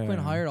friend. Bob Quinn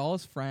hired all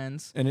his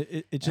friends. And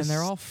it just, and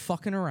they're all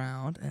fucking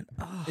around. And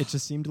it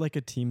just seemed like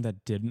a team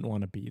that didn't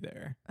want to be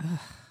there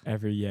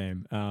every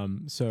game.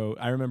 So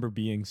I remember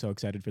being so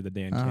excited for the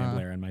Dan Campbell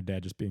era, and my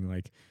dad just being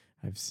like,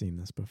 I've seen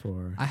this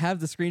before. I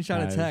have the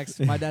screenshot of text.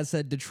 My dad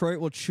said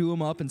Detroit will chew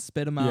him up and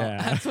spit him out. Yeah.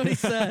 That's what he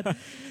said.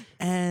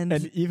 And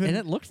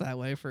it looked that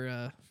way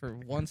for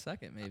 1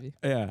 second, maybe.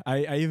 Yeah,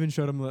 I even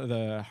showed him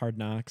the Hard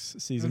Knocks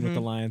season with the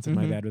Lions, and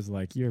my dad was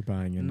like, "You're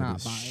buying into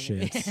this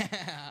shit."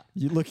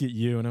 You look at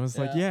you, and I was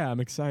like, "Yeah, I'm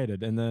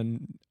excited." And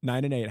then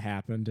 9-8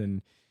 happened,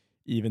 and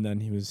even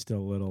then he was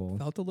still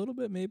felt a little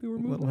bit. Maybe we're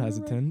moving a little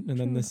hesitant. And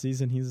then this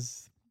season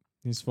he's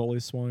fully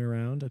swung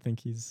around. I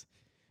think he's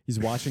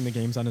watching the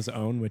games on his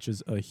own, which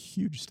is a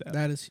huge step.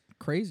 That is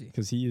crazy.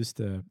 Because he used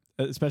to,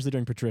 especially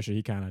during Patricia,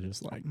 he kind of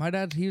just like... My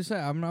dad, he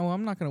said, I'm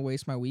not going to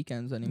waste my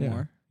weekends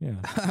anymore.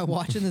 Yeah.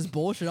 Watching this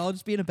bullshit, I'll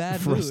just be in a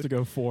bad mood. For us to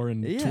go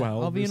 4-12.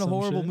 I'll be in a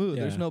horrible mood.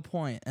 Yeah. There's no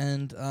point.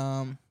 And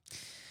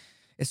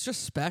it's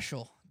just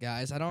special,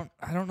 guys. I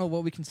don't know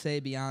what we can say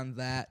beyond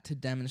that to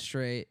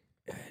demonstrate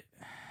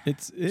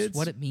it's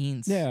what it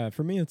means. Yeah,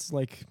 for me, it's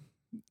like...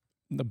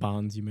 the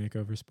bonds you make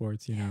over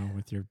sports,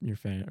 with your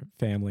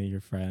family, your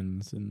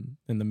friends, and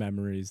the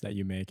memories that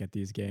you make at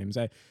these games.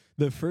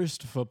 The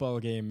first football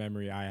game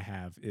memory I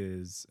have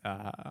is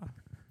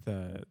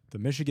the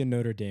Michigan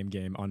Notre Dame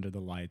game under the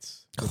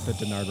lights with the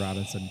Denard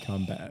Robinson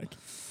comeback.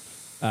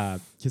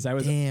 Because I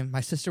was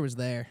my sister was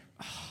there.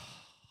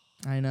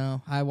 I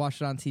know. I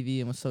watched it on TV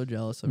and was so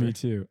jealous of her. Me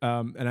too.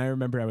 And I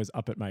remember I was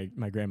up at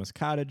my grandma's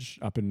cottage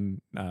up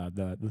in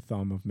the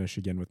thumb of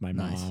Michigan with my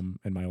mom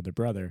and my older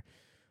brother.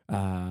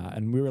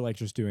 And we were like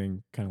just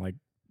doing kind of like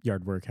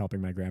yard work,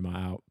 helping my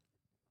grandma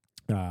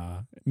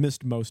out.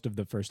 Missed most of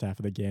the first half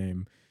of the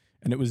game.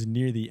 And it was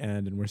near the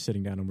end, and we're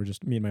sitting down, and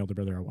me and my older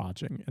brother are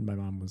watching, and my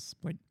mom was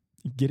like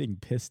getting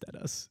pissed at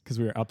us because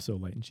we were up so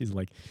late. And she's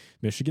like,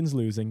 Michigan's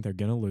losing. They're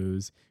going to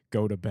lose.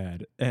 Go to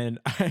bed. And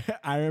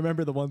I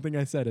remember the one thing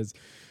I said is,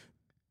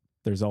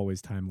 there's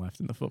always time left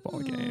in the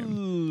football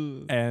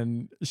game.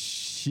 And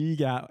she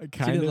got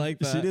she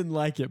didn't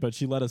like it, but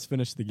she let us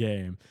finish the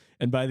game.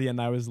 And by the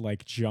end, I was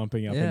like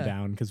jumping up and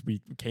down because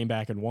we came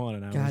back and won.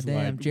 And I was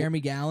like,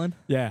 Jeremy Gallen.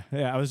 Yeah.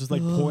 I was just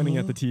like pointing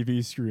at the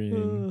TV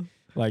screen.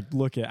 Like,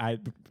 look at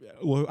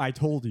I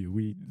told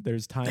you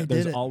there's time.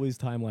 There's always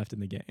time left in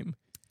the game.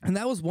 And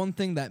that was one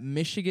thing that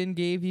Michigan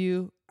gave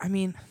you. I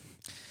mean,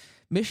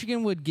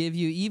 Michigan would give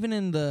you even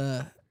in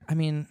the. I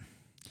mean,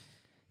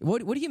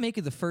 what do you make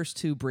of the first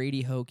two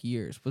Brady Hoke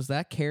years? Was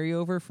that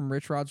carryover from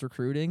Rich Rod's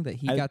recruiting that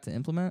he got to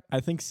implement? I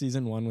think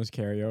season 1 was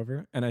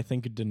carryover, and I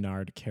think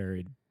Denard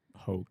carried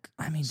Hoke.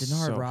 I mean,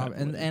 Denard Rob,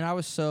 and I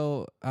was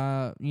so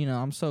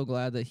I'm so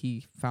glad that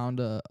he found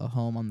a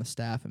home on the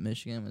staff at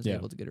Michigan and was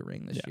able to get a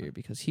ring this year,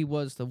 because he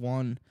was the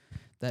one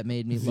that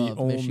made me love Michigan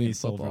football. The only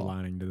silver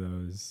lining to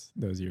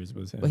those years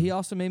was him. But he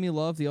also made me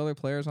love the other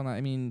players on that.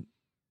 I mean,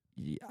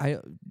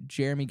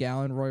 Jeremy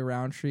Gallen, Roy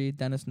Roundtree,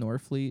 Dennis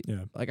Norfleet.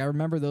 Yeah. Like, I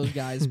remember those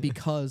guys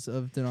because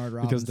of Denard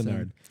Robinson.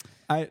 Because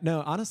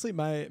Denard. Honestly,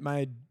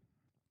 my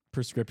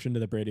prescription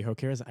to the Brady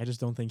Hoke is I just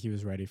don't think he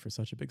was ready for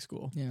such a big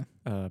school. Yeah.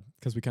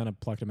 Because we kind of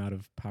plucked him out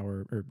of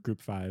power or Group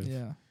 5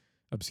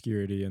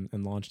 obscurity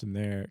and launched him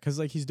there. Because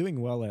like he's doing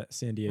well at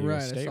San Diego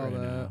State right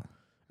now.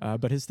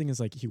 But his thing is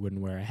like he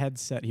wouldn't wear a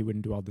headset, he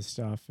wouldn't do all this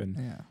stuff,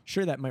 and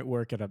sure that might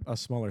work at a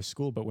smaller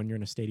school, but when you're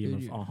in a stadium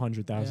of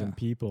 100,000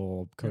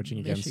 people coaching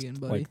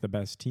against like the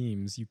best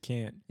teams, you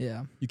can't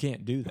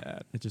do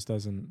that. It just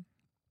doesn't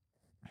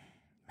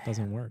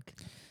work.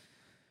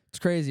 It's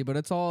crazy, but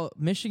it's all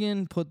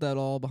Michigan put that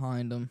all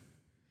behind them.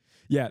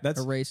 Yeah, that's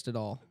erased it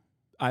all.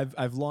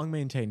 I've long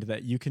maintained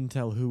that you can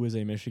tell who was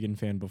a Michigan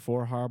fan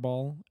before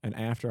Harbaugh and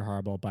after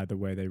Harbaugh by the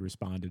way they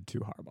responded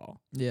to Harbaugh.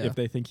 Yeah. If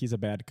they think he's a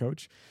bad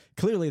coach,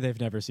 clearly they've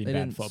never seen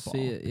bad football.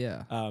 See it,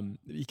 yeah.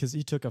 Because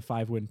he took a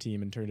 5-win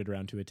team and turned it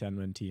around to a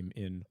 10-win team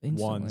in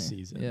one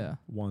season. Yeah.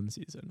 One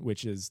season,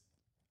 which is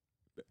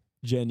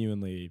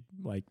genuinely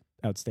like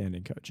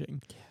outstanding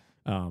coaching.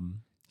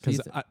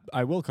 Because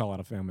I will call out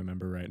a family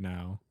member right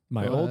now.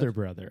 My older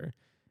brother,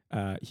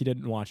 he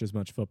didn't watch as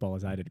much football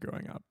as I did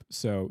growing up,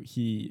 so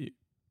he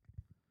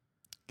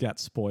got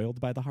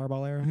spoiled by the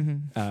Harbaugh era.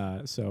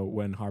 Mm-hmm. So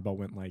when Harbaugh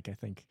went like I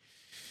think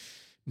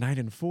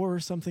 9-4 or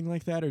something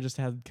like that, or just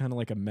had kind of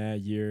like a meh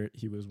year,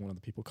 he was one of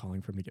the people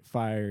calling for him to get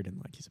fired and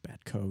like he's a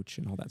bad coach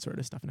and all that sort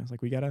of stuff. And I was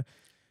like, we gotta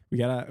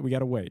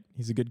wait.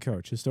 He's a good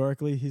coach.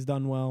 Historically, he's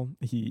done well.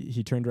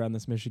 He turned around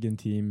this Michigan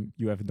team.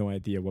 You have no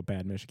idea what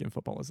bad Michigan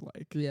football is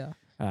like. Yeah,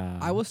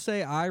 I will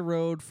say I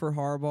rode for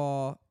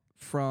Harbaugh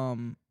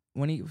from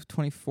when he was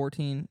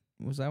 2014.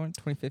 Was that when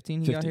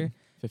 2015 he got here?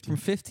 15. From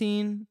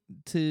 15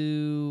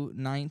 to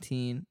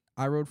 19,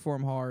 I rode for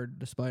him hard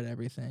despite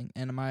everything.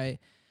 And my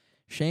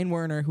Shane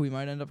Werner, who we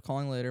might end up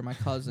calling later, my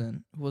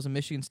cousin, who was a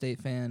Michigan State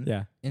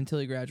fan until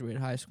he graduated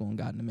high school and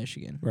got into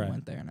Michigan. Right. I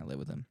went there and I lived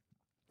with him.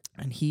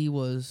 And he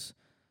was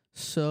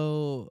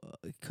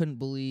couldn't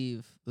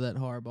believe that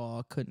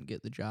Harbaugh couldn't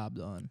get the job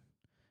done.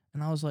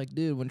 And I was like,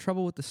 dude, when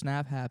trouble with the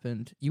snap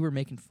happened, you were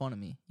making fun of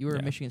me. You were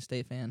a Michigan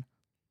State fan.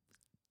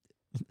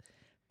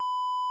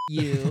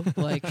 You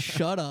like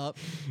shut up.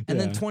 And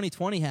then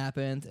 2020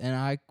 happened and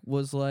I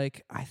was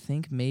like, I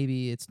think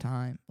maybe it's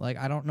time. Like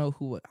I don't know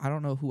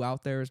who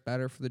out there is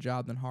better for the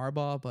job than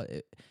Harbaugh, but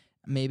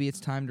maybe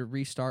it's time to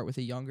restart with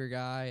a younger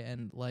guy.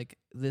 And like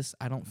this,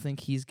 I don't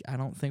think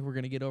we're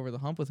gonna get over the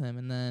hump with him.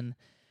 And then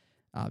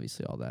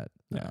obviously all that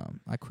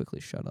I quickly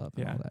shut up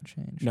and all that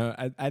changed. No,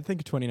 I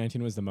think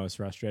 2019 was the most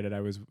frustrated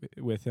I was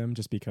with him,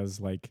 just because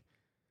like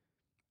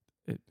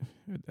it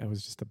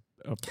was just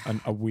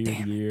a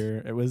weird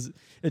year.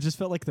 It just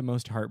felt like the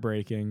most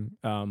heartbreaking.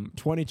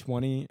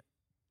 2020,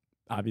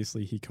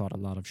 obviously he caught a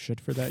lot of shit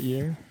for that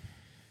year.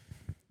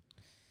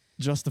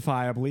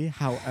 Justifiably.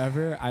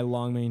 However, I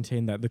long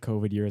maintained that the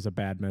COVID year is a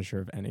bad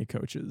measure of any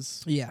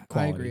coach's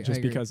quality. I agree.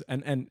 Just because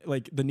and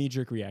like the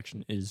knee-jerk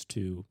reaction is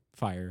to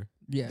fire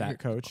that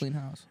coach. Clean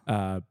house.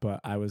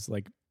 But I was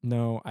like,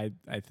 no, I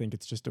think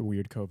it's just a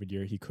weird COVID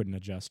year. He couldn't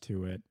adjust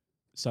to it.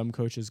 Some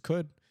coaches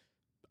could.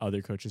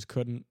 Other coaches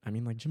couldn't. I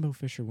mean, like Jimbo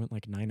Fisher went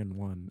like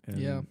 9-1.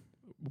 And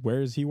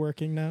where is he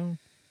working now?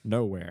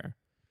 Nowhere.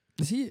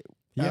 Is he?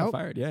 He got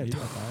fired. Yeah, he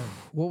got fired.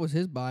 What was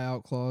his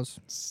buyout clause?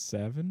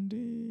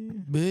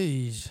 70.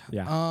 Bees.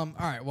 Yeah. All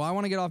right. Well, I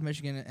want to get off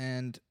Michigan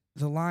and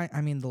the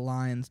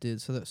Lions,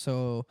 dude.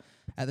 So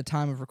at the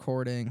time of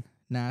recording,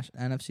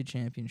 NFC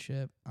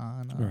Championship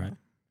on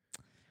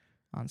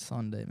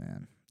Sunday,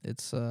 man.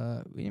 It's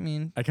I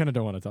mean, I kind of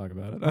don't want to talk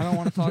about it. I don't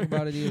want to talk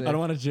about it either. I don't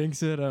want to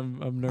jinx it.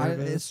 I'm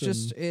nervous.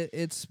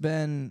 It's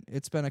been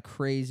a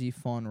crazy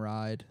fun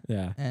ride.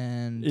 Yeah.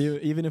 And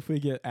even if we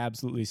get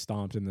absolutely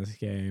stomped in this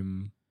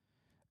game,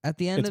 at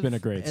the end it's been a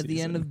great season.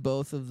 the end of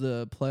both of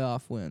the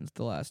playoff wins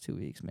the last 2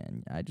 weeks,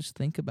 man, I just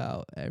think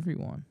about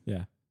everyone.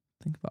 Yeah.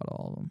 Think about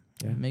all of them.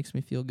 Yeah. It makes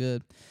me feel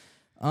good.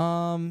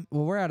 Well,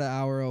 we're at an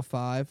hour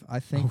 05. I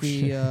think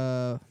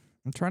I'm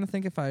trying to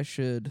think if I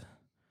should.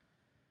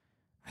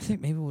 I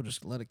think maybe we'll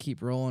just let it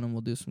keep rolling and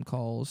we'll do some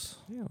calls.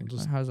 Yeah, we'll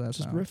just how's that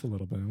just sound? riff a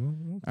little bit.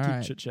 We'll keep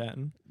right.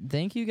 chit-chatting.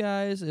 Thank you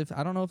guys.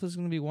 I don't know if this is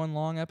going to be one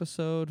long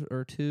episode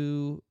or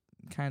two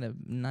kind of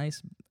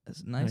nice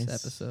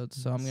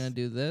episodes. So I'm going to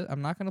do this.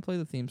 I'm not going to play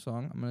the theme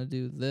song. I'm going to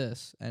do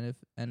this, and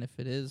if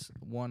it is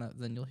one,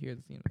 then you'll hear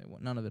the theme.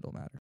 None of it will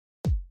matter.